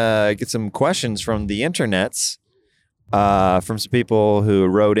 We're going to get some questions from the internets, from some people who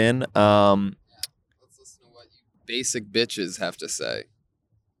wrote in. Let's listen to what you basic bitches have to say.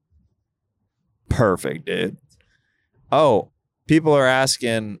 Perfect, dude. Oh, people are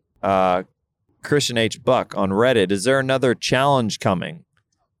asking Christian H. Buck on Reddit. Is there another challenge coming?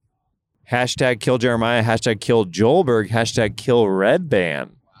 Hashtag kill Jeremiah. Hashtag kill Joelberg. Hashtag kill Red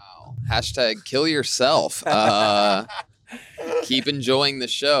Band. Wow. Hashtag kill yourself. Keep enjoying the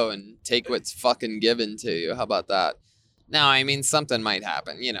show and take what's fucking given to you. How about that? No, I mean, something might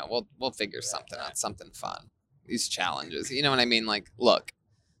happen. You know, we'll figure something out, something fun. These challenges, you know what I mean? Like, look,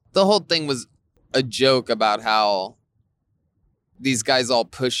 the whole thing was a joke about how these guys all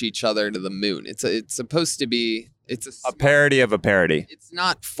push each other to the moon. It's supposed to be, it's a parody of a parody. It's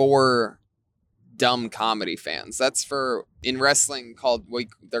not for dumb comedy fans. That's for, in wrestling,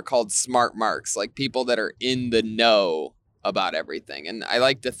 they're called smart marks, like people that are in the know about everything. And I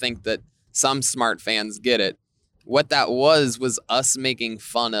like to think that some smart fans get it. What that was us making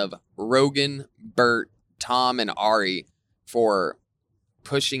fun of Rogan, Bert, Tom, and Ari for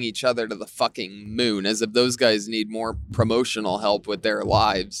pushing each other to the fucking moon, as if those guys need more promotional help with their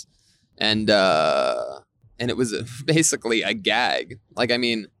lives. And it was basically a gag. Like, I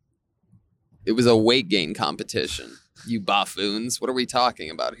mean, it was a weight gain competition. You buffoons. What are we talking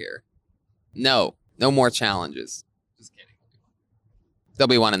about here? No more challenges. Just kidding. There'll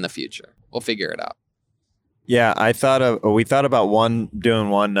be one in the future. We'll figure it out. Yeah, we thought about doing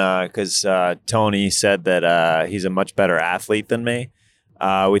one because Tony said that he's a much better athlete than me.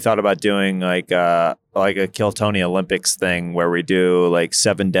 We thought about doing like a Kill Tony Olympics thing where we do like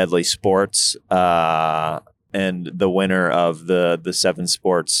 7 deadly sports and the winner of the 7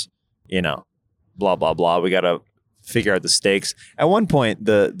 sports, you know, blah, blah, blah. We got to figure out the stakes. At one point,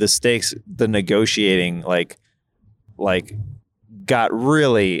 the stakes, the negotiating like got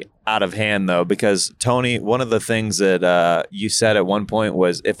really out of hand, though, because Tony, one of the things that you said at one point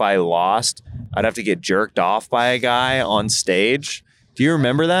was if I lost, I'd have to get jerked off by a guy on stage. Do you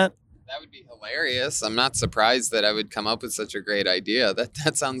remember that? That would be hilarious. I'm not surprised that I would come up with such a great idea.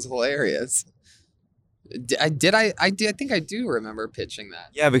 That sounds hilarious. I think I do remember pitching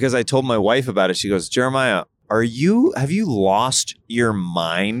that. Yeah, because I told my wife about it. She goes, Jeremiah, have you lost your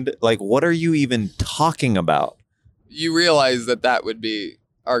mind? Like, what are you even talking about? You realize that would be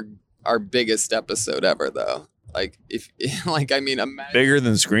our biggest episode ever, though. Like, imagine bigger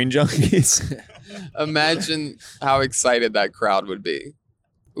than Screen Junkies. Imagine how excited that crowd would be.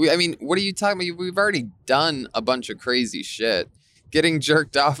 What are you talking about? We've already done a bunch of crazy shit. Getting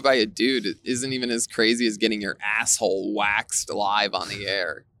jerked off by a dude isn't even as crazy as getting your asshole waxed live on the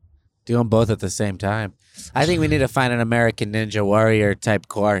air. Do them both at the same time. I think we need to find an American Ninja Warrior type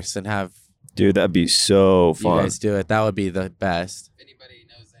course and have dude, that'd be so fun. You guys do it. That would be the best. If anybody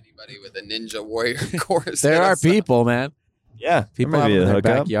knows anybody with a Ninja Warrior course, there are people, man. Yeah, people have in their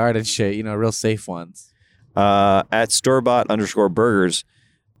backyard and shit. You know, real safe ones. At storebot_burgers.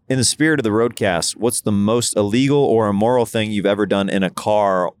 In the spirit of the roadcast, what's the most illegal or immoral thing you've ever done in a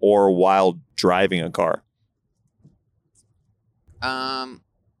car or while driving a car?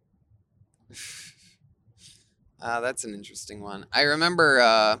 That's an interesting one. I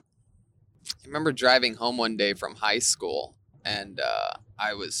remember driving home one day from high school, and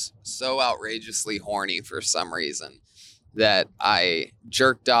I was so outrageously horny for some reason that I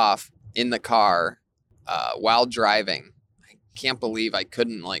jerked off in the car while driving. Can't believe I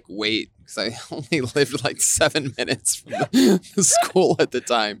couldn't wait because I only lived 7 minutes from the school at the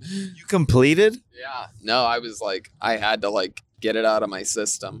time. You completed? Yeah. No, I was I had to get it out of my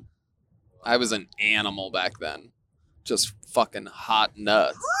system. I was an animal back then. Just fucking hot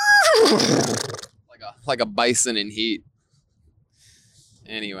nuts. like a bison in heat.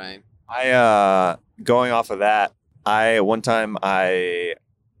 Anyway. Going off of that, one time I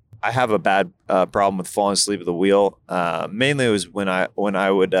have a bad problem with falling asleep at the wheel. Mainly it was when I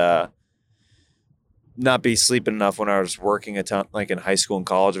would not be sleeping enough when I was working a ton, in high school and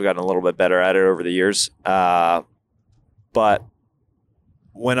college. I've gotten a little bit better at it over the years. But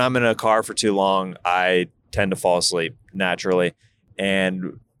when I'm in a car for too long, I tend to fall asleep naturally.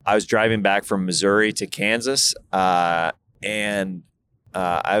 And I was driving back from Missouri to Kansas, and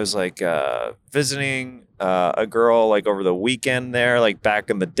I was visiting a girl over the weekend there, back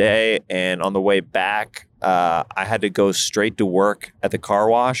in the day. And on the way back, I had to go straight to work at the car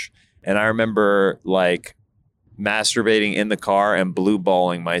wash. And I remember masturbating in the car and blue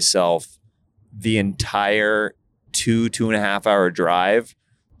balling myself the entire 2.5 hour drive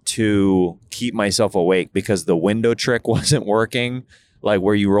to keep myself awake because the window trick wasn't working.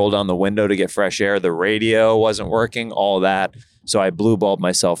 Where you roll down the window to get fresh air, the radio wasn't working, all that. So I blue balled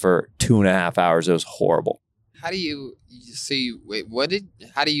myself for 2.5 hours. It was horrible. How do you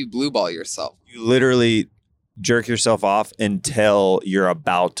blue ball yourself? You literally jerk yourself off until you're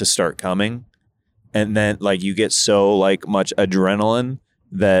about to start coming. And then you get so much adrenaline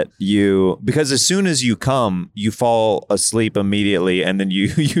that because as soon as you come, you fall asleep immediately, and then you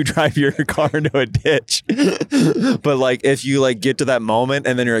drive your car into a ditch. But like if you like get to that moment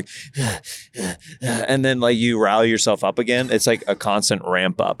and then you're like, and then like you rally yourself up again, it's like a constant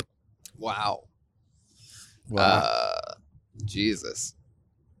ramp up. Wow. Jesus.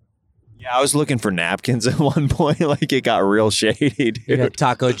 Yeah, I was looking for napkins at one point. Like it got real shady, You got dude.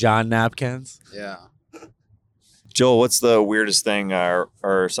 Taco John napkins. Yeah. Joel, what's the weirdest thing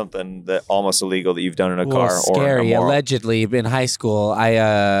or something that almost illegal that you've done in a car or scary. immoral? Allegedly, in high school,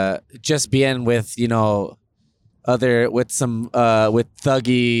 I just being with with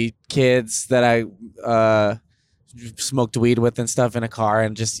thuggy kids that I smoked weed with and stuff in a car,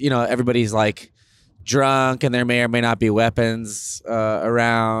 and just everybody's like drunk and there may or may not be weapons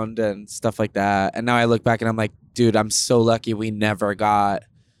around and stuff like that. And now I look back and I'm like, dude, I'm so lucky we never got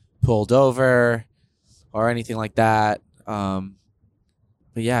pulled over or anything like that. But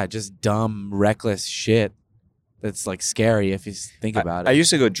yeah, just dumb, reckless shit that's like scary if you think about it. I used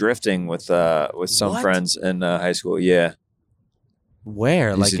to go drifting with some What? friends in high school. Yeah, Where?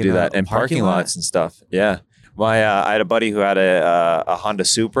 I used Like to in do a that in parking lots and stuff. Yeah, I had a buddy who had a Honda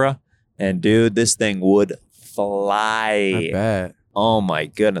Supra, and dude, this thing would fly. I bet. Oh my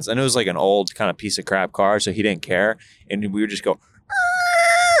goodness! And it was like an old kind of piece of crap car, so he didn't care, and we would just go.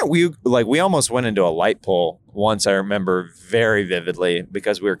 We almost went into a light pole once. I remember very vividly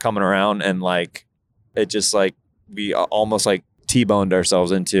because we were coming around and like it just like we almost like T-boned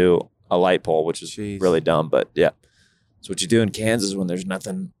ourselves into a light pole, which is Jeez. really dumb. But yeah, it's what you do in Kansas when there's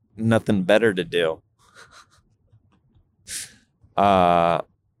nothing better to do.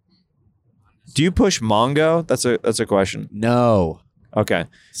 Do you push Mongo? That's a question. No. Okay.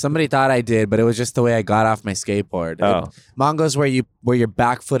 Somebody thought I did, but it was just the way I got off my skateboard. Oh. Mongo's where your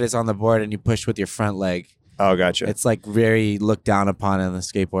back foot is on the board and you push with your front leg. Oh, gotcha. It's like very looked down upon in the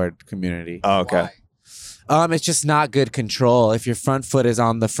skateboard community. Oh, okay. Why? It's just not good control. If your front foot is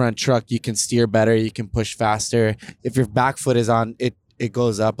on the front truck, you can steer better, you can push faster. If your back foot is on it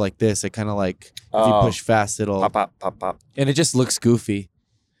goes up like this. It kind of like if you Oh. push fast, it'll Pop, pop, pop, pop. and it just looks goofy.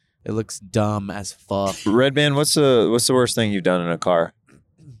 It looks dumb as fuck. Red Band, what's the worst thing you've done in a car?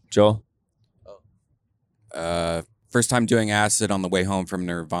 Joel? First time doing acid on the way home from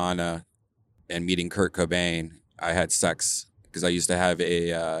Nirvana and meeting Kurt Cobain, I had sex because I used to have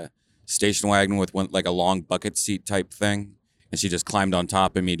a station wagon with like a long bucket seat type thing. And she just climbed on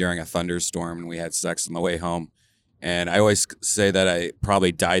top of me during a thunderstorm and we had sex on the way home. And I always say that I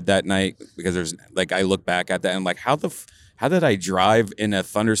probably died that night because there's like, I look back at that and I'm like, how did I drive in a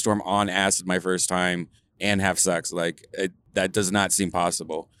thunderstorm on acid my first time and have sex? Like that does not seem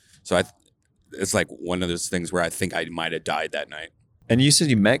possible. So it's like one of those things where I think I might have died that night. And you said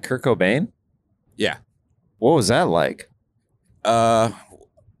you met Kurt Cobain? Yeah. What was that like?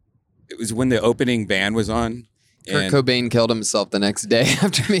 It was when the opening band was on. Kurt Cobain killed himself the next day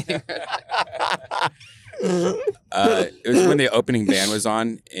after meeting her. It was when the opening band was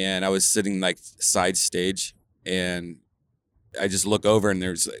on, and I was sitting like side stage, and I just look over, and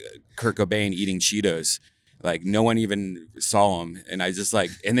there's Kurt Cobain eating Cheetos. Like no one even saw him, and I just like,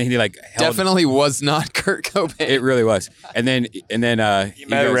 and then he like held, Definitely was not Kurt Cobain. It really was. And then He met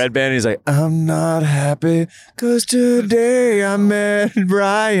goes, Red Band. He's like, I'm not happy because today I met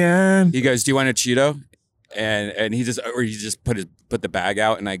Brian. He goes, "Do you want a Cheeto?" And he just put the bag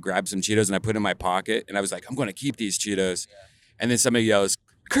out, and I grabbed some Cheetos and I put it in my pocket, and I was like, I'm going to keep these Cheetos. And then somebody yells,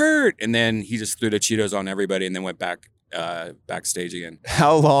 "Kurt!" And then he just threw the Cheetos on everybody, and then went backstage again.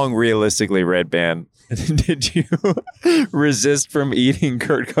 How long, realistically, Red Band, did you resist from eating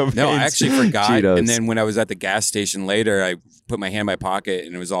Kurt Cobain's No, I actually forgot. Cheetos? And then when I was at the gas station later, I put my hand in my pocket,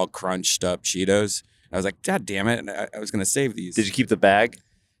 and it was all crunched up Cheetos. I was like, God damn it! And I was going to save these. Did you keep the bag?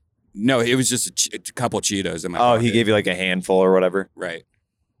 No, it was just a couple Cheetos in my Oh, pocket. he gave you like a handful or whatever. Right.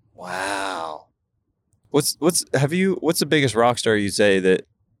 Wow. What's the biggest rock star you say that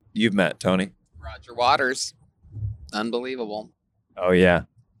you've met, Tony? Roger Waters. Unbelievable. Oh yeah.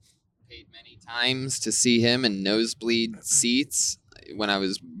 Paid many times to see him in nosebleed seats when I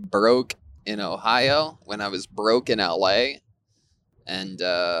was broke in Ohio, when I was broke in LA. And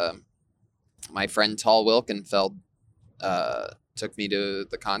my friend Tal Wilkenfeld took me to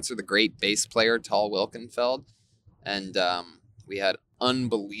the concert, the great bass player Tal Wilkenfeld. And we had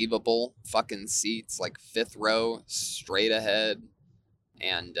unbelievable fucking seats, like 5th row, straight ahead.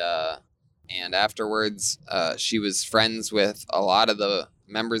 And afterwards, she was friends with a lot of the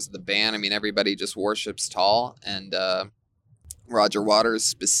members of the band. I mean, everybody just worships Tal. And Roger Waters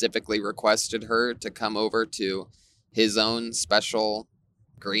specifically requested her to come over to his own special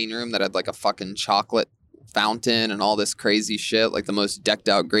green room that had like a fucking chocolate fountain and all this crazy shit, like the most decked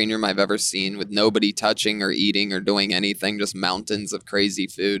out green room I've ever seen, with nobody touching or eating or doing anything, just mountains of crazy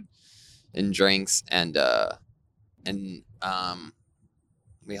food and drinks. And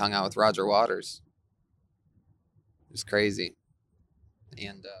we hung out with Roger Waters. It was crazy.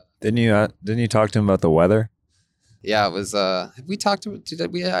 And Didn't you talk to him about the weather? yeah, it was. Have we talked about?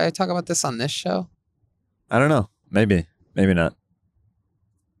 I talk about this on this show? I don't know. Maybe not.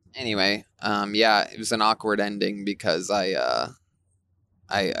 Anyway, yeah, it was an awkward ending because I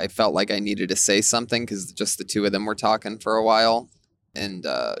felt like I needed to say something because just the two of them were talking for a while, and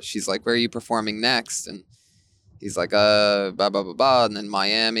she's like, "Where are you performing next?" And he's like, blah blah blah blah, and then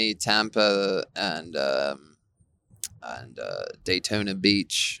Miami, Tampa, and Daytona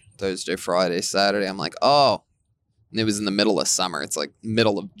Beach, Thursday, Friday, Saturday. I'm like, oh, and it was in the middle of summer. It's like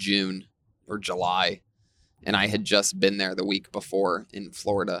middle of June or July. And I had just been there the week before in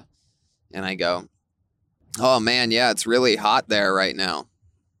Florida. And I go, oh, man, yeah, it's really hot there right now.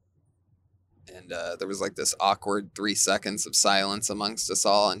 And there was like this awkward 3 seconds of silence amongst us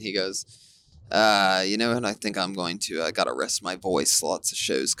all. And he goes, you know what? I think I got to rest my voice. Lots of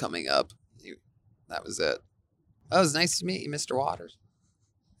shows coming up. That was it. Oh, it was nice to meet you, Mr. Waters.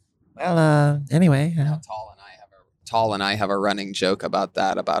 Well, anyway. Tall and I have a running joke about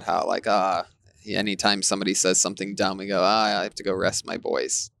that, about how like, anytime somebody says something dumb, we go, I have to go rest my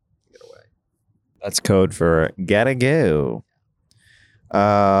voice. Get away. That's code for gotta go.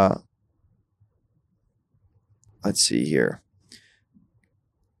 Let's see here.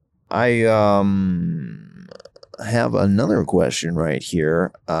 I have another question right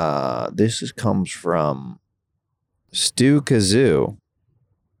here. Comes from Stu Kazoo.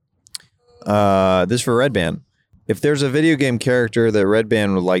 This is for Red Band. If there's a video game character that Red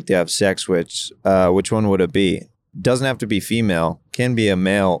Band would like to have sex with, which one would it be? Doesn't have to be female. Can be a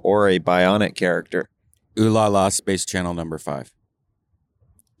male or a bionic character. Ooh La La Space Channel number 5.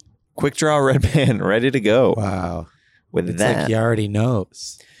 Quick Draw Red Band, ready to go. Wow. With It's that. like he already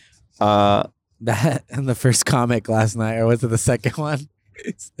knows. Uh, That and the first comic last night, or was it the second one?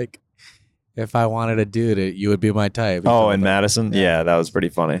 It's like, if I wanted a dude, you would be my type. oh, in Madison? Yeah, that was pretty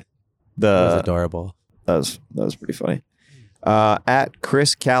funny. That was adorable. That was pretty funny. At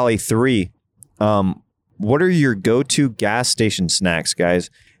Chris Cali 3, what are your go-to gas station snacks, guys?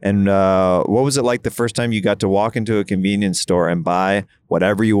 And what was it like the first time you got to walk into a convenience store and buy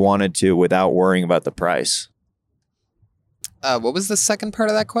whatever you wanted to without worrying about the price? What was the second part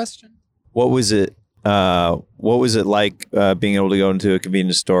of that question? What was it? What was it like being able to go into a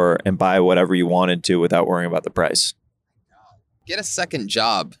convenience store and buy whatever you wanted to without worrying about the price? Get a second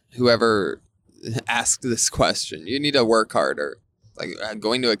job, whoever asked this question. You need to work harder. Like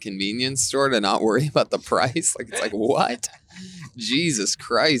going to a convenience store to not worry about the price. Like, it's like, what? Jesus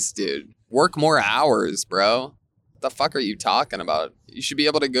Christ, dude. Work more hours, bro. What the fuck are you talking about? You should be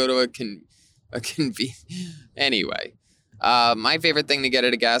able to go to a convenience. Anyway. My favorite thing to get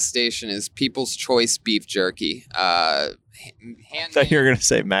at a gas station is People's Choice beef jerky. I thought you were going to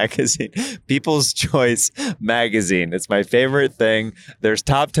say magazine. People's Choice magazine. It's my favorite thing. There's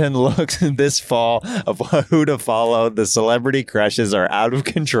top 10 looks this fall of who to follow. The celebrity crushes are out of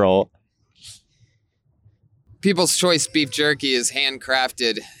control. People's Choice beef jerky is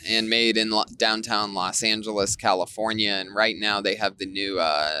handcrafted and made in downtown Los Angeles, California. And right now they have the new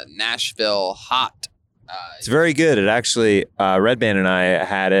Nashville Hot. It's very good. It actually, Red Band and I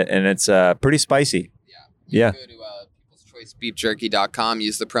had it, and it's pretty spicy. Yeah. Go to peopleschoicebeefjerky.com,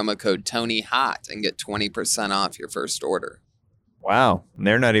 use the promo code TonyHot, and get 20% off your first order. Wow. And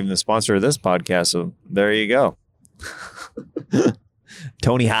they're not even the sponsor of this podcast, so there you go.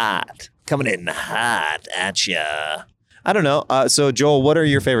 Tony Hot. Coming in hot at ya. I don't know. So, Joel, what are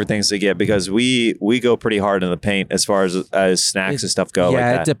your favorite things to get? Because we go pretty hard in the paint as far as snacks and stuff go. Yeah, like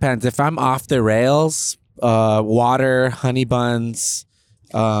that. it depends. If I'm off the rails, water, honey buns,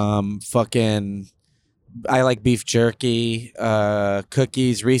 I like beef jerky,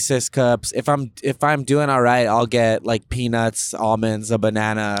 cookies, Reese's cups. If I'm doing all right, I'll get like peanuts, almonds, a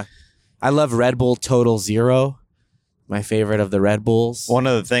banana. I love Red Bull Total Zero. My favorite of the Red Bulls. One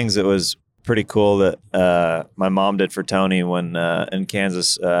of the things that was pretty cool that my mom did for Tony when in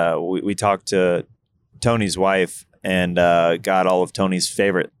Kansas, we talked to Tony's wife and got all of Tony's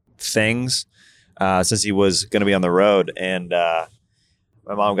favorite things since he was going to be on the road. And my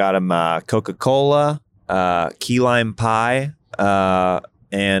mom got him Coca-Cola, key lime pie,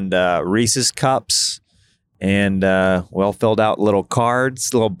 and Reese's cups, and well filled out little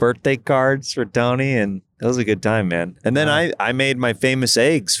birthday cards for Tony. And it was a good time, man. And then I made my famous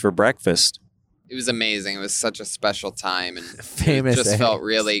eggs for breakfast. It was amazing. It was such a special time, and Famous it just felt eggs.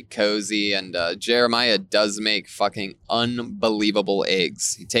 really cozy. And Jeremiah does make fucking unbelievable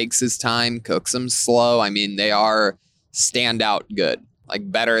eggs. He takes his time, cooks them slow. I mean, they are standout good, like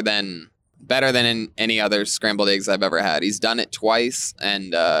better than in any other scrambled eggs I've ever had. He's done it twice,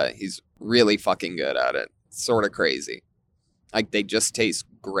 and he's really fucking good at it. Sort of crazy. Like they just taste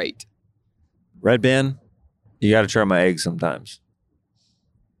great. Red Band, you got to try my eggs sometimes.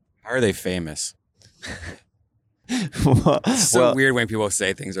 How are they famous? Well, It's so weird when people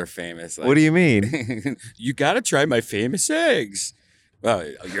say things are famous. what do you mean? You got to try my famous eggs. Well,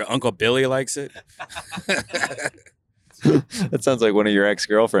 your Uncle Billy likes it. That sounds like one of your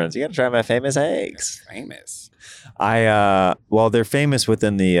ex-girlfriends. You got to try my famous eggs. Famous. Well, they're famous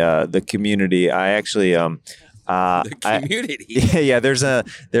within the community. I actually The community. yeah, there's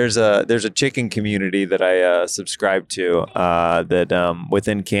a chicken community that I subscribe to that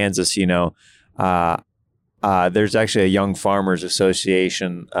within Kansas, there's actually a Young Farmers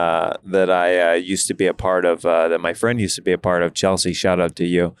Association that I used to be a part of, that my friend used to be a part of. Chelsea, shout out to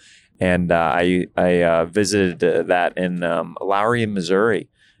you. And I visited that in Lowry, Missouri.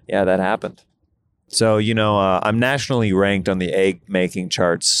 Yeah, that happened. So, I'm nationally ranked on the egg making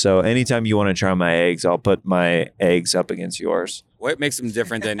charts. So anytime you want to try my eggs, I'll put my eggs up against yours. What makes them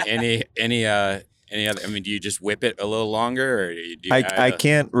different than any other? I mean, do you just whip it a little longer, or do you I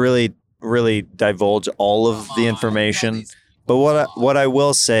can't really divulge all of the information. But what I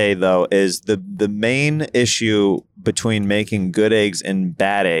will say though is the main issue between making good eggs and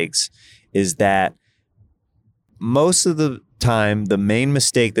bad eggs is that most of the time the main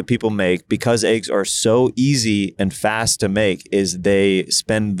mistake that people make, because eggs are so easy and fast to make, is they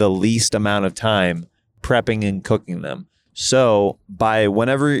spend the least amount of time prepping and cooking them. So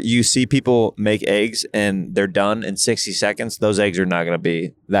whenever you see people make eggs and they're done in 60 seconds, those eggs are not going to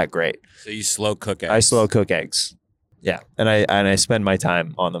be that great. So you slow cook eggs. I slow cook eggs. Yeah, and I spend my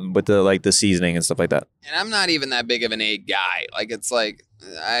time on them with the seasoning and stuff like that. And I'm not even that big of an egg guy. Like, it's like,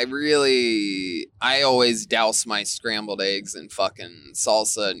 I always douse my scrambled eggs in fucking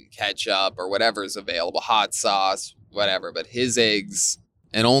salsa and ketchup or whatever's available, hot sauce, whatever. But his eggs,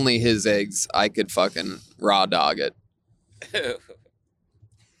 and only his eggs, I could fucking raw dog it.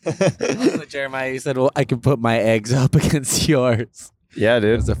 Also, Jeremiah, you said, well, I can put my eggs up against yours. Yeah, It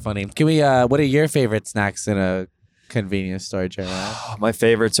dude. was a funny. Can we, what are your favorite snacks in a convenience store, Jeremiah? My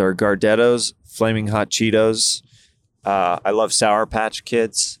favorites are Gardettos, Flaming Hot Cheetos. I love Sour Patch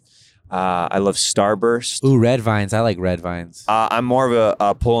Kids. I love Starburst. Ooh, Red Vines. I like Red Vines. I'm more of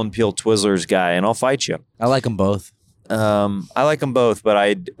a pull and peel Twizzlers guy, and I'll fight you. I like them both. I like them both,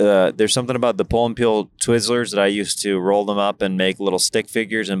 but there's something about the pull and peel Twizzlers that I used to roll them up and make little stick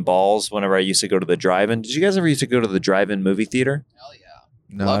figures and balls whenever I used to go to the drive-in. Did you guys ever used to go to the drive-in movie theater? Hell yeah.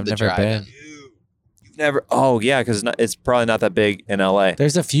 No, Love I've the never drive-in. been. Never. Oh yeah, because it's probably not that big in LA.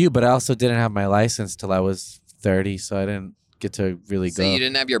 There's a few, but I also didn't have my license till I was 30, so I didn't get to really So go. you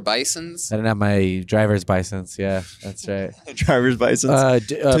didn't have your bisons? I didn't have my driver's license. Yeah, that's right. Driver's license.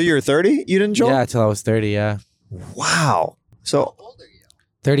 Till you were 30, you didn't, Joel? yeah, till I was 30. Yeah, Wow. So How old are you?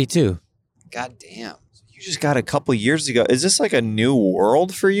 32. God damn. you just got a couple years ago. Is this like a new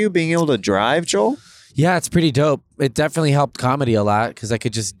world for you, being able to drive, Joel? Yeah, it's pretty dope. It definitely helped comedy a lot because I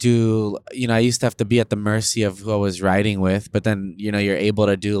could just do, I used to have to be at the mercy of who I was riding with, but then, you're able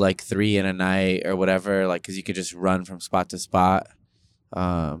to do like 3 in a night or whatever, like, because you could just run from spot to spot.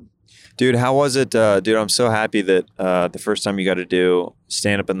 Dude, how was it? Dude, I'm so happy that the first time you got to do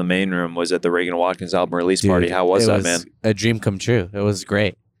stand up in the main room was at the Reagan Watkins album release party. How was that, man? A dream come true. It was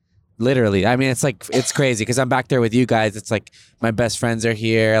great. Literally. I mean, it's crazy because I'm back there with you guys. It's like my best friends are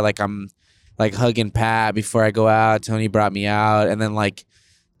here. Like I'm like hugging Pat before I go out. Tony brought me out. And then like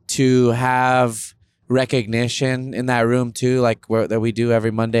to have recognition in that room too, like that we do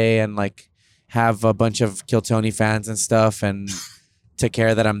every Monday, and like have a bunch of Kill Tony fans and stuff, and to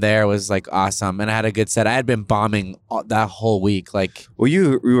care that I'm there was like awesome. And I had a good set. I had been bombing that whole week. Like, Well,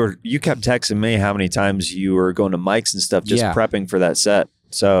 you kept texting me how many times you were going to mics and stuff, just Yeah. prepping for that set.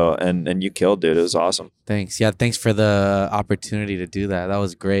 So and you killed, dude. It was awesome. thanks. Yeah, thanks for the opportunity to do that. That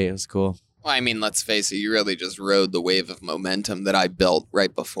was great. It was cool. Well, I mean, let's face it, you really just rode the wave of momentum that I built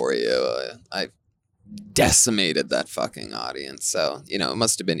right before you. I decimated that fucking audience. So, it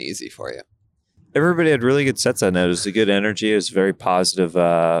must have been easy for you. Everybody had really good sets that night. It was a good energy. It was very positive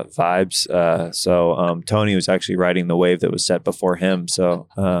vibes. So Tony was actually riding the wave that was set before him. So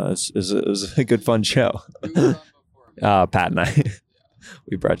it was a good, fun show. Pat and I,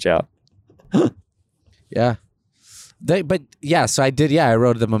 we brought you out. Yeah. So I did. Yeah, I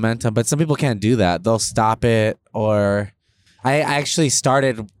rode the momentum, but some people can't do that. They'll stop it, or I actually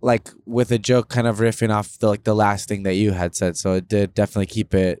started like with a joke, kind of riffing off the last thing that you had said. So it did definitely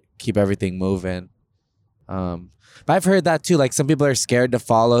keep everything moving. But I've heard that too. Like some people are scared to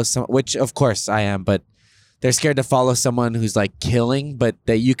follow some, which of course I am, but they're scared to follow someone who's like killing, but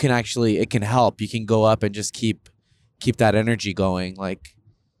that you can actually, it can help. You can go up and just keep that energy going. Like,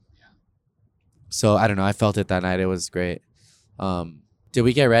 so I don't know. I felt it that night. It was great. Did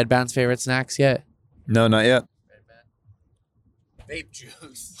we get Red Band's favorite snacks yet? No, not yet. Vape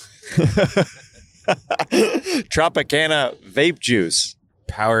juice. Tropicana vape juice.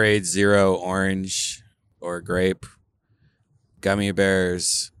 Powerade Zero orange or grape, gummy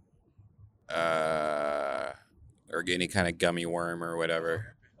bears, or any kind of gummy worm or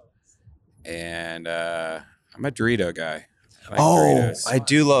whatever. And I'm a Dorito guy. I like Doritos. I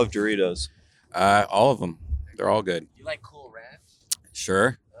do love Doritos. All of them. They're all good. You like Cool Ranch?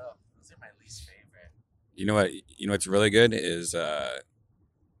 Sure. Oh, those are my least favorite. You know what? You know what's really good is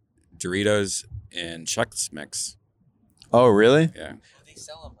Doritos and Chex Mix. Oh, really? Yeah. They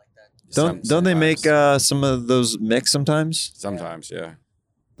sell them like that. Don't they make Sometimes. some of those mix sometimes? Sometimes, yeah.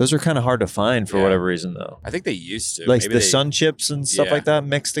 Those are kind of hard to find for Yeah. whatever reason, though. I think they used to. Like Maybe the they- sun chips and stuff Yeah. like that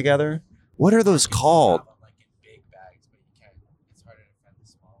mixed together. What are those called? Like in big bags, but you can't. It's harder to find the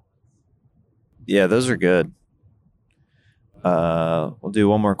small ones. Yeah, those are good. We'll do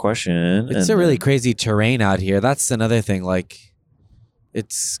one more question. It's a really crazy terrain out here. That's another thing. Like,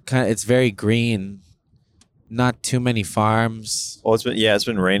 it's very green. Not too many farms. Well, it's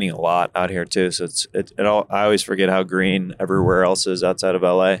been raining a lot out here too. So I always forget how green everywhere else is outside of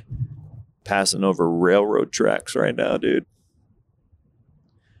LA. Passing over railroad tracks right now, dude.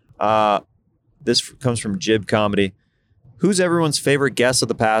 This comes from Jib Comedy. Who's everyone's favorite guest of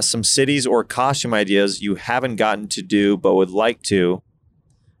the past? Some cities or costume ideas you haven't gotten to do but would like to.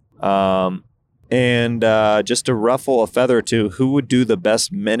 And just to ruffle a feather or two, who would do the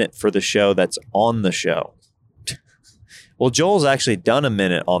best minute for the show that's on the show? Well, Joel's actually done a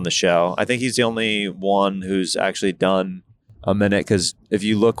minute on the show. I think he's the only one who's actually done a minute because if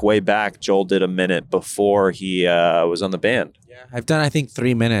you look way back, Joel did a minute before he was on the band. Yeah, I've done I think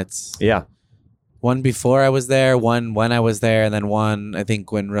 3 minutes. Yeah. One before I was there, one when I was there, and then one I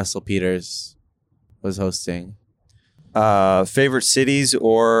think when Russell Peters was hosting. Favorite cities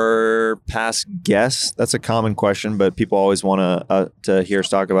or past guests? That's a common question, but people always want to hear us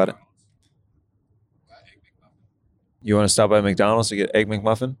talk about it. You want to stop by McDonald's to get Egg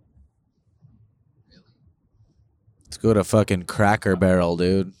McMuffin? Let's go to fucking Cracker Barrel,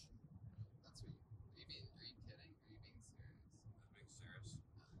 dude.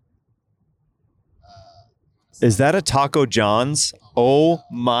 Is that a Taco John's? Oh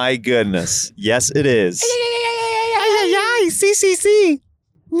my goodness. Yes, it is. CCC.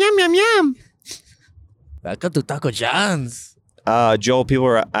 Yum, yum, yum. Welcome to Taco John's. Joel, people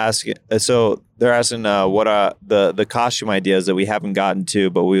are asking, so they're asking what are the costume ideas that we haven't gotten to,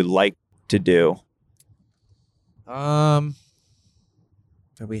 but we would like to do. That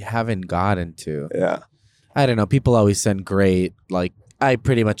we haven't gotten to. Yeah. I don't know. People always send great. Like, I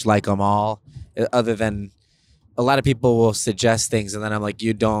pretty much like them all. Other than a lot of people will suggest things, and then I'm like,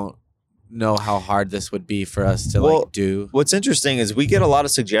 you don't know how hard this would be for us to like do. What's interesting is we get a lot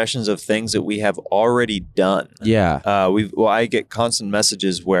of suggestions of things that we have already done. Yeah. I get constant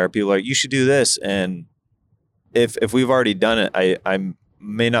messages where people are like, you should do this, and if we've already done it, I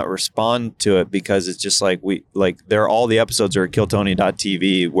may not respond to it because it's just like all the episodes are at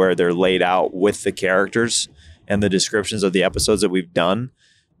killtony.tv where they're laid out with the characters and the descriptions of the episodes that we've done,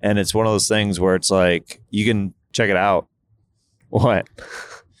 and it's one of those things where it's like you can check it out. What?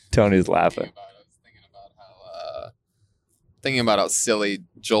 Tony's laughing. Thinking about how silly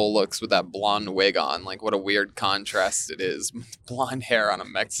Joel looks with that blonde wig on. Like, what a weird contrast it is. Blonde hair on a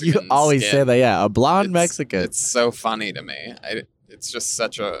Mexican You always skin. say that, yeah. A blonde It's- Mexican. It's so funny to me. It's just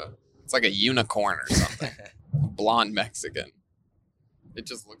it's like a unicorn or something. A blonde Mexican. It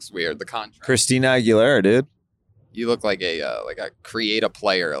just looks weird. The contrast. Christina Aguilera, dude. You look like a create a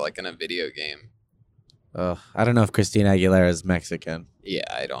player, like in a video game. I don't know if Christina Aguilera is Mexican. Yeah,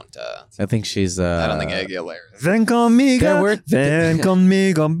 I don't I think she's. I don't think Aguilera. Ven conmigo, ven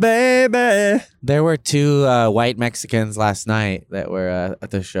conmigo, baby. There were 2 white Mexicans last night that were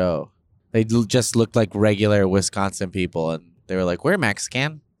at the show. They just looked like regular Wisconsin people, and they were like, "We're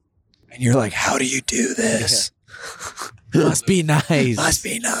Mexican. And you're like, how do you do this? Must be nice." Must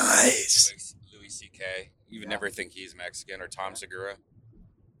be nice. Louis C.K. You would never think he's Mexican, or Tom Segura.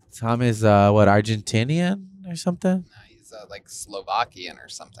 Tom is Argentinian or something? He's like Slovakian or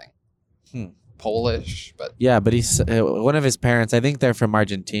something. Polish, but Yeah, but he's one of his parents. I think they're from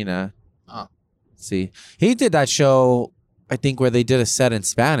Argentina. Oh. See, he did that show. I think where they did a set in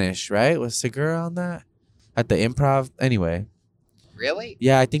Spanish, right? Was Segura on that at the Improv? Anyway, Really?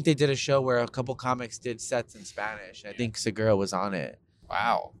 yeah, I think they did a show where a couple comics did sets in Spanish. I think Segura was on it.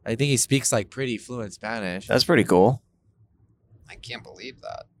 Wow. I think he speaks like pretty fluent Spanish. That's pretty cool. I can't believe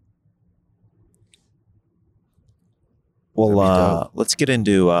that. Well, let's get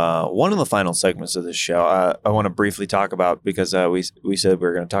into one of the final segments of this show. I want to briefly talk about, because we said we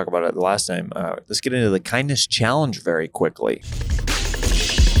were going to talk about it the last time. Let's get into the kindness challenge very quickly.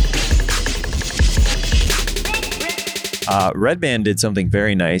 Red Band did something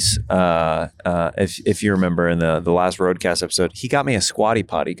very nice. If you remember in the last Roadcast episode, he got me a squatty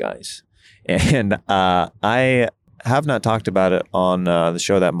potty, guys, and I have not talked about it on the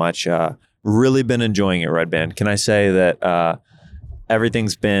show that much. Really been enjoying it, Red Band. Can I say that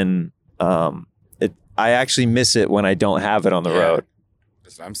everything's been? I actually miss it when I don't have it on the road.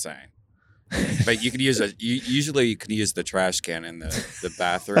 That's what I'm saying. But you could use usually you can use the trash can in the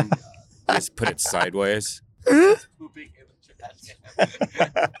bathroom. Just put it sideways.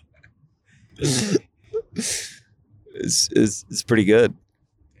 It's pretty good.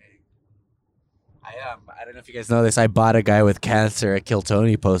 I don't know if you guys know this. I bought a guy with cancer a Kill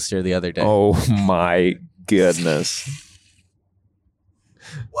Tony poster the other day. Oh my goodness.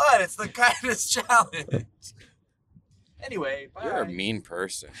 What? It's the kindness challenge. Anyway, bye. You're a mean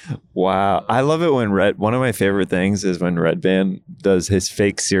person. Wow. I love it when one of my favorite things is when Red Band does his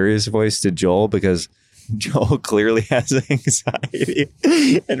fake serious voice to Joel, because Joel clearly has anxiety.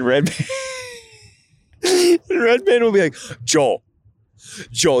 And Red Band will be like, Joel,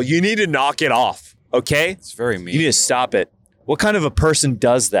 you need to knock it off, okay? It's very mean. You need to stop it. What kind of a person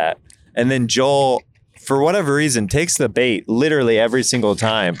does that? And then Joel, for whatever reason, takes the bait literally every single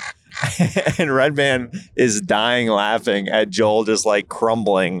time. And Red Band is dying laughing at Joel just like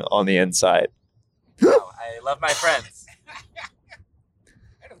crumbling on the inside. I love my friends.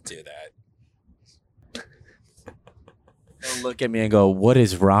 I don't do that. They'll look at me and go, "What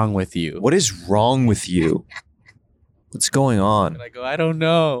is wrong with you?" What is wrong with you? What's going on? And I go, "I don't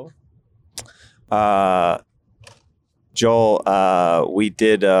know." Joel, we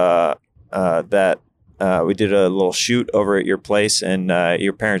did we did a little shoot over at your place, and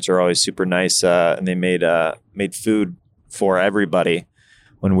your parents are always super nice, and they made food for everybody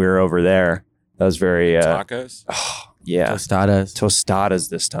when we were over there. That was very Tacos? yeah, tostadas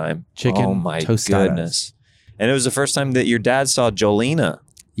this time. Chicken Oh my tostadas. goodness! And it was the first time that your dad saw Jolena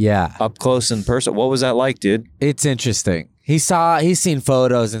Yeah, up close in person. What was that like, dude? it's interesting. He's seen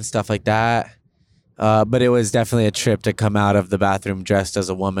photos and stuff like that. But it was definitely a trip to come out of the bathroom dressed as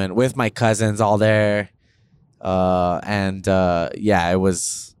a woman with my cousins all there. Yeah, it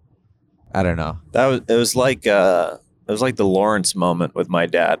was, I don't know. It was like the Lawrence moment with my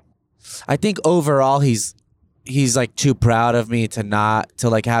dad. I think overall he's like too proud of me to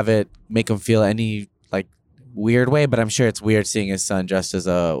like have it make him feel any like weird way, but I'm sure it's weird seeing his son dressed as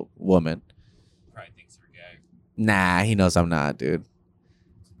a woman. Probably thinks we're gay. Nah, he knows I'm not, dude.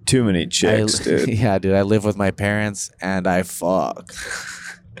 Too many chicks, dude. Yeah, dude. I live with my parents and I fuck.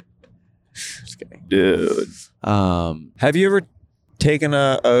 Just kidding. Dude. Have you ever taken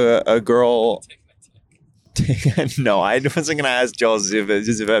a girl? No, I wasn't gonna ask Joel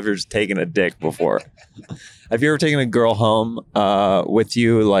if ever taken a dick before. Have you ever taken a girl home with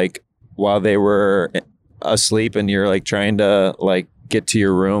you, like while they were asleep, and you're like trying to like get to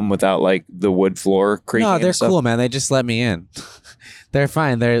your room without like the wood floor creaking? No, they're and stuff? cool, man. They just let me in. They're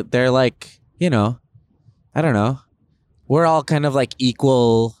fine. They're like, I don't know. We're all kind of like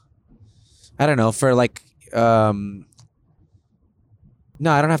equal. I don't know, for like no,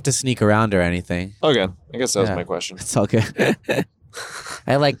 I don't have to sneak around or anything. Okay, I guess that was Yeah. my question. It's all good.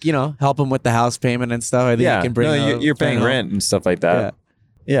 I like, help them with the house payment and stuff. I think you can bring you're paying home. rent and stuff like that.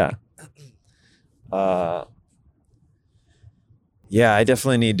 Yeah. Yeah, I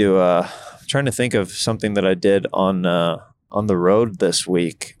definitely need to. I'm trying to think of something that I did on the road this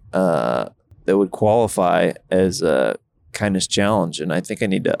week that would qualify as a kindness challenge, and I think I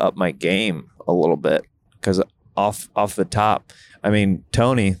need to up my game a little bit, because off the top, I mean,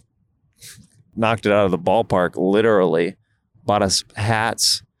 Tony knocked it out of the ballpark. Literally, bought us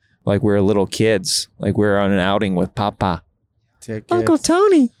hats like we were little kids, like we were on an outing with Papa. Tickets. Uncle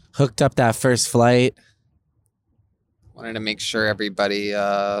Tony. Hooked up that first flight. Wanted to make sure everybody,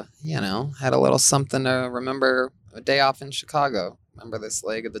 had a little something to remember a day off in Chicago. Remember this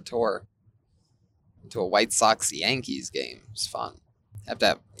leg of the tour. To a White Sox Yankees game. It was fun. Have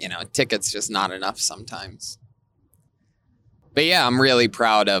to have, tickets just not enough sometimes. But yeah, I'm really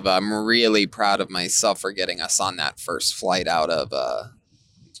proud of myself for getting us on that first flight out of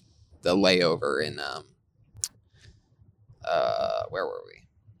the layover in Where were we?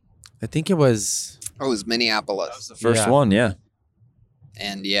 I think it was. Oh, it was Minneapolis. The first Yeah. one, yeah.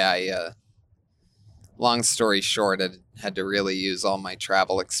 And yeah, long story short, I had to really use all my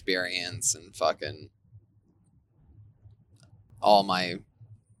travel experience and fucking all my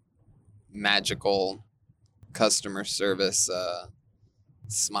magical customer service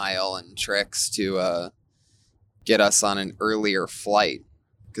smile and tricks to get us on an earlier flight,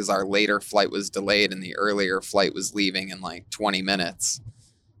 because our later flight was delayed and the earlier flight was leaving in like 20 minutes,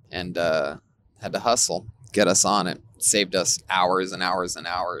 and had to hustle, get us on it. Saved us hours and hours and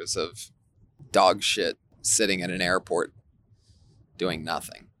hours of dog shit sitting at an airport doing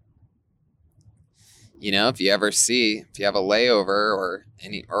nothing. You know, if you have a layover or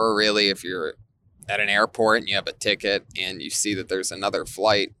really if you're at an airport and you have a ticket and you see that there's another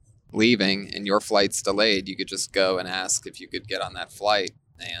flight leaving and your flight's delayed, you could just go and ask if you could get on that flight,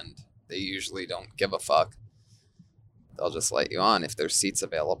 and they usually don't give a fuck. They'll just let you on if there's seats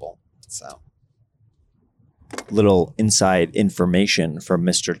available. So Little inside information from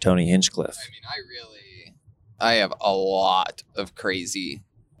Mr. Tony Hinchcliffe. I mean, I have a lot of crazy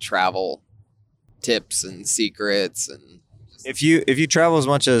travel tips and secrets, and If you travel as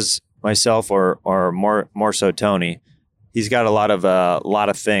much as myself or more so Tony, he's got a lot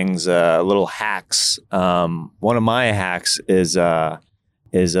of things, little hacks. One of my hacks is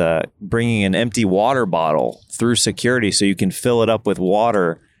bringing an empty water bottle through security so you can fill it up with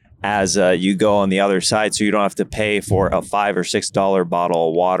water as you go on the other side, so you don't have to pay for a $5 or $6 bottle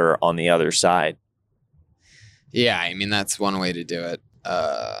of water on the other side. yeah, I mean that's one way to do it.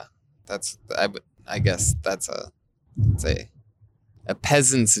 I guess that's a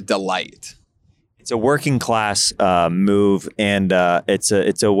peasant's delight. It's a working class move, and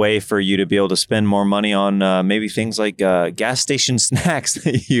it's a way for you to be able to spend more money on maybe things like gas station snacks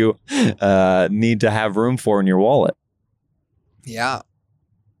that you need to have room for in your wallet. Yeah.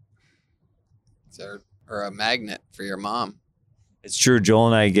 Or a magnet for your mom. It's true.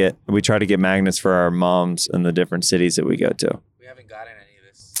 Joel and I we try to get magnets for our moms in the different cities that we go to. We haven't gotten any of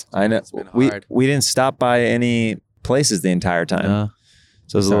this. I know It's been hard. we didn't stop by any places the entire time.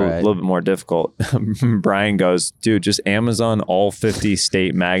 So it's a all right. little bit more difficult. Brian goes, dude, just Amazon all 50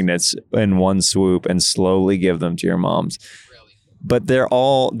 state magnets in one swoop and slowly give them to your moms. Really? But they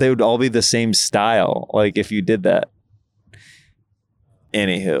would all be the same style. Like if you did that.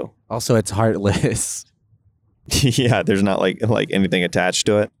 Anywho. Also, it's heartless. Yeah, there's not like anything attached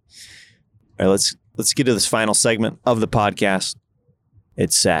to it. All right, let's get to this final segment of the podcast.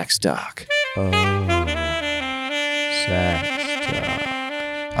 It's Sax Talk. Oh, Sax Talk.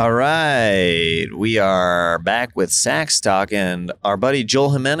 All right, we are back with Sax Talk, and our buddy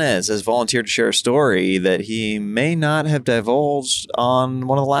Joel Jimenez has volunteered to share a story that he may not have divulged on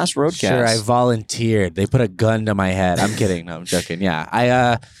one of the last roadcasts. Sure, I volunteered. They put a gun to my head. I'm kidding. No, I'm joking.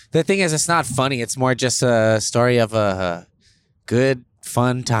 Yeah, the thing is, it's not funny. It's more just a story of a good,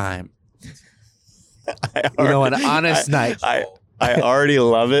 fun time. An honest night. I already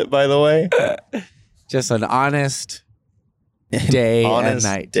love it, by the way. Just an honest day Honest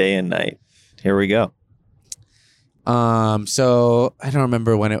and night. Day and night. Here we go. So I don't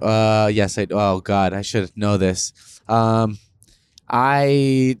remember when it. Yes, oh God, I should know this.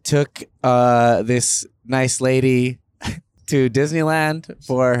 I took this nice lady to Disneyland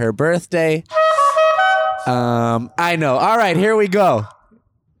for her birthday. I know. All right, here we go.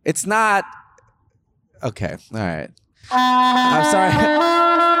 It's not. Okay. All right. I'm sorry.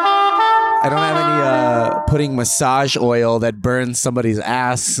 I don't have any putting massage oil that burns somebody's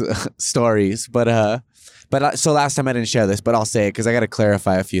ass stories, but so last time I didn't share this, but I'll say it because I got to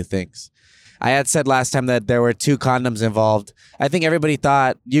clarify a few things. I had said last time that there were 2 condoms involved. I think you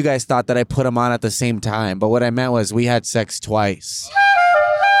guys thought that I put them on at the same time, but what I meant was we had sex twice.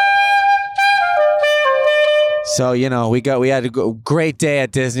 So, we had a great day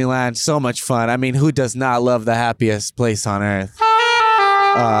at Disneyland. So much fun. I mean, who does not love the happiest place on earth?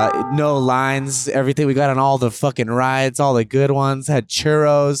 No lines, everything. We got on all the fucking rides, all the good ones. Had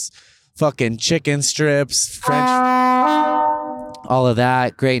churros, fucking chicken strips, French, all of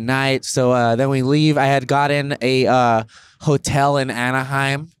that. Great night. So then we leave. I had gotten a hotel in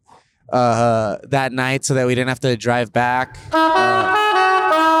Anaheim that night so that we didn't have to drive back.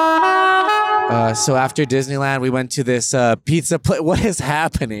 So after Disneyland, we went to this pizza place. What is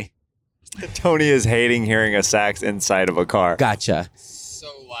happening? Tony is hating hearing a sax inside of a car. Gotcha. So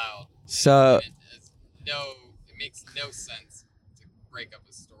loud. So It makes no sense to break up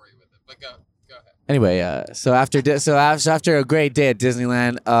a story with it. But go ahead. anyway, so after a great day at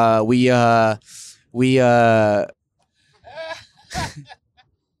Disneyland, we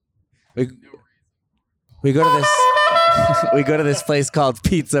we go to this. we go to this place called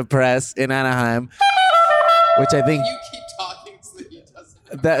Pizza Press in Anaheim, which I think You keep talking so that he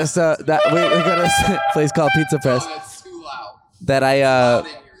doesn't. we go to this place called Pizza Press Oh, that's too loud. that I Loud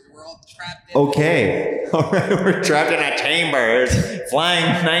in here. We're all trapped in. Okay. All right. We're trapped in a chamber. It's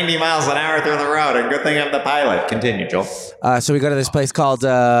flying 90 miles an hour through the road. A good thing I'm the pilot. Continue, Joel. So we go to this place called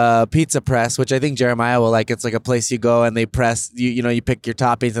Pizza Press, which I think Jeremiah will like. It's like a place you go and they press, you pick your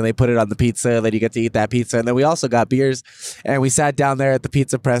toppings and they put it on the pizza. Then you get to eat that pizza. And then we also got beers. And we sat down there at the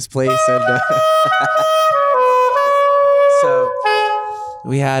Pizza Press place. And so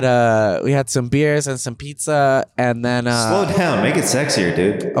we had some beers and some pizza. And then... Slow down. Make it sexier,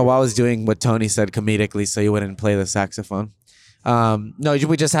 dude. Oh, I was doing what Tony said comedically so you wouldn't play the saxophone. No,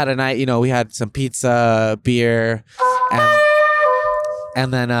 we just had a night, we had some pizza, beer,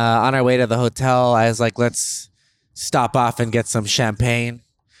 and then on our way to the hotel, I was like, let's stop off and get some champagne.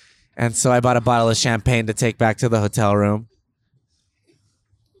 And so I bought a bottle of champagne to take back to the hotel room.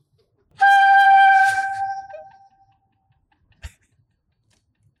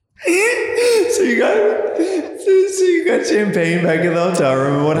 So you got champagne back in the hotel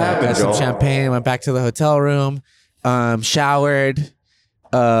room. What happened, Got some Joel? champagne, went back to the hotel room, showered,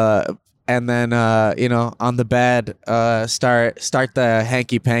 and then on the bed, start the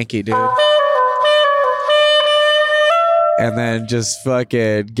hanky panky, dude. And then just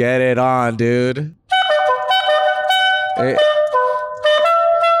fucking get it on, dude. And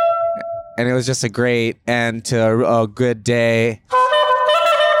it was just a great end to a good day.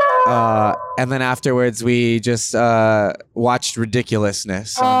 And then afterwards, we just watched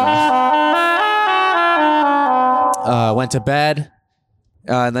Ridiculousness. Went to bed.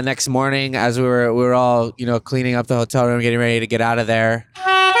 And the next morning, as we were all cleaning up the hotel room, getting ready to get out of there,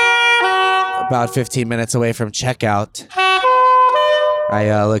 about 15 minutes away from checkout,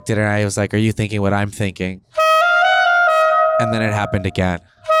 I looked at her and I was like, "Are you thinking what I'm thinking?" And then it happened again.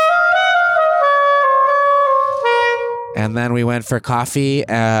 And then we went for coffee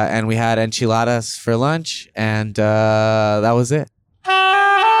and we had enchiladas for lunch, and that was it.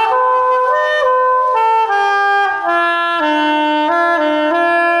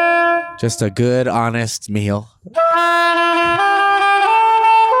 Just a good, honest meal.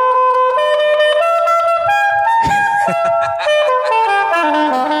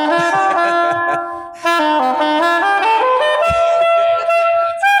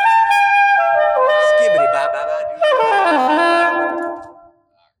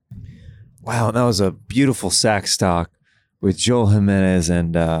 Wow, that was a beautiful sax talk with Joel Jimenez.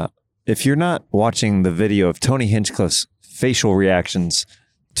 And if you're not watching the video of Tony Hinchcliffe's facial reactions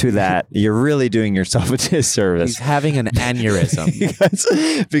to that, you're really doing yourself a disservice. He's having an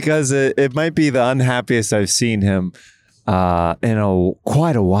aneurysm. because it might be the unhappiest I've seen him in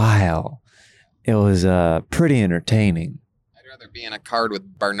quite a while. It was pretty entertaining. I'd rather be in a card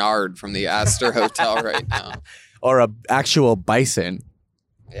with Bernard from the Astor Hotel right now. Or a actual bison.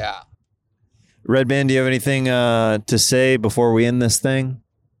 Yeah. Red Band, do you have anything to say before we end this thing?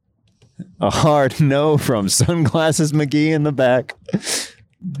 A hard no from Sunglasses McGee in the back.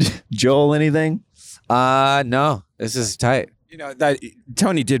 Joel, anything? No. This is tight. That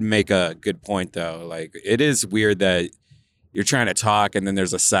Tony did make a good point though. Like, it is weird that you're trying to talk and then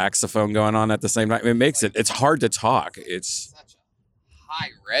there's a saxophone going on at the same time. It's hard to talk. It's Such a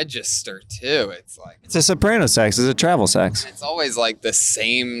high register too. It's like It's a soprano sax. It's a travel sax. it's always like the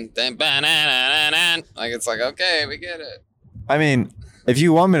same thing. Like it's like, okay, we get it. I mean, if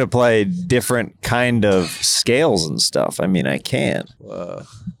you want me to play different kind of scales and stuff, I mean, I can.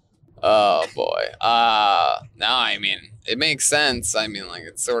 Oh boy. No, I mean, it makes sense. I mean, like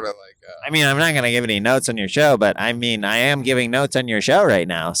it's sort of like I mean, I'm not going to give any notes on your show, but I mean, I am giving notes on your show right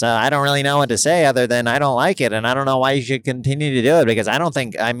now. So I don't really know what to say other than I don't like it. And I don't know why you should continue to do it, because I don't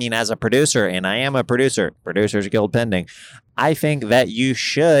think, I mean, as a producer, and I am a producer, Producers Guild pending, I think that you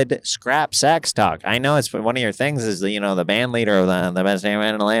should scrap sax talk. I know it's one of your things is, the band leader of the best band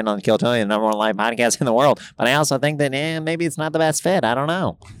in the land on Kill Tony, the number one live podcast in the world. But I also think that maybe it's not the best fit. I don't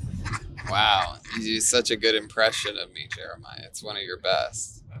know. wow, you do such a good impression of me, Jeremiah. It's one of your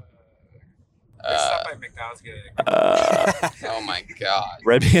best. Oh my God.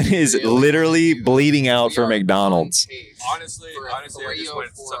 Red Band is literally bleeding out for McDonald's. honestly, I just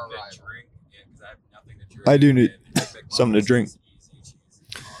wanted something to drink because I have nothing to drink. I do need something to drink.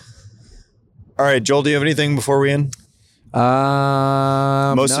 All right, Joel, do you have anything before we end?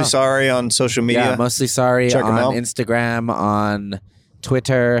 Mostly no. sorry on social media. Yeah, mostly sorry Check 'em on out. Instagram, on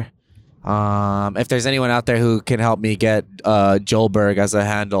Twitter. If there's anyone out there who can help me get Joelberg as a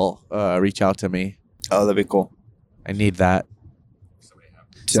handle, reach out to me. Oh, that'd be cool. I need that.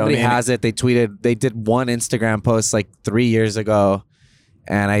 somebody Donate. has it. They did one Instagram post like 3 years ago,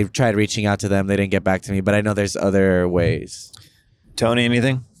 and I tried reaching out to them. They didn't get back to me, but I know there's other ways. Tony,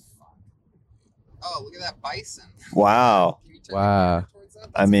 anything? Oh, look at that bison. Wow. Can you turn Wow. the camera towards that?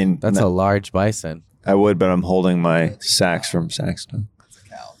 I mean, That's a large bison. I would, but I'm holding my sacks from Saxton. That's a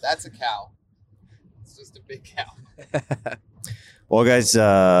cow. That's a cow. It's just a big cow. Well, guys,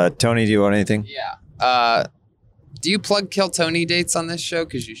 Tony, do you want anything? Yeah. Do you plug Kill Tony dates on this show?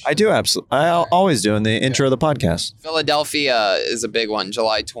 Because you should. I do absolutely. I always do in the intro of the podcast. Philadelphia is a big one,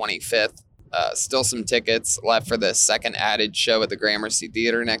 July 25th. Still some tickets left for the second added show at the Gramercy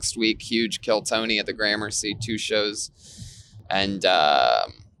Theater next week. Huge Kill Tony at the Gramercy, 2 shows. And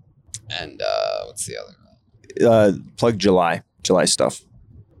what's the other? Plug July stuff.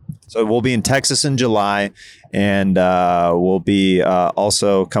 So we'll be in Texas in July, and we'll be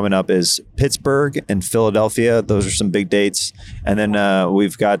also coming up is Pittsburgh and Philadelphia. Those are some big dates. And then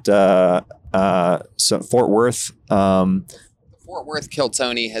we've got some Fort Worth. Fort Worth Kill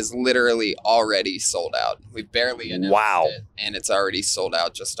Tony has literally already sold out. We've barely announced it, and it's already sold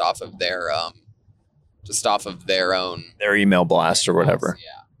out just off of their own Their email blast or whatever.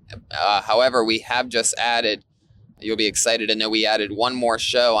 Yeah. However, we have just added. You'll be excited to know we added one more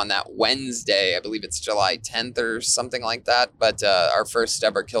show on that Wednesday. I believe it's July 10th or something like that. But our first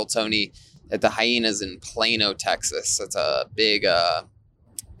ever Kill Tony at the Hyenas in Plano, Texas. It's a big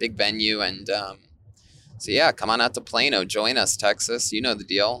venue, and so yeah, come on out to Plano, join us, Texas. You know the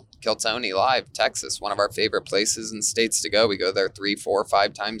deal. Kill Tony live, Texas, one of our favorite places and states to go. We go there 3, 4,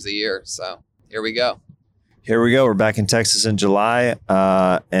 5 times a year. So here we go. Here we go. We're back in Texas in July.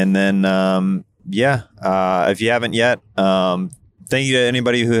 And then, if you haven't yet, thank you to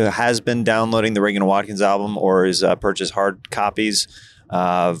anybody who has been downloading the Reagan Watkins album or has purchased hard copies.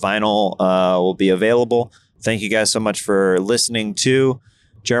 Vinyl will be available. Thank you guys so much for listening to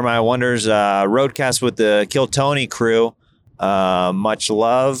Jeremiah Wonders Roadcast with the Kill Tony crew. Much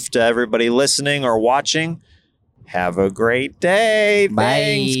love to everybody listening or watching. Have a great day.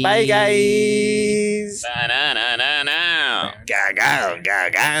 Thanks. Bye, guys. Ba-na-na-na-na. Go, go,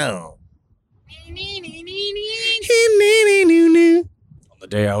 go. On the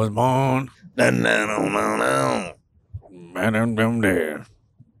day I was born, No. man, I'm there.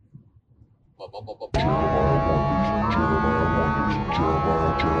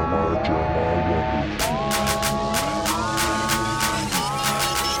 Jeremiah Wonders.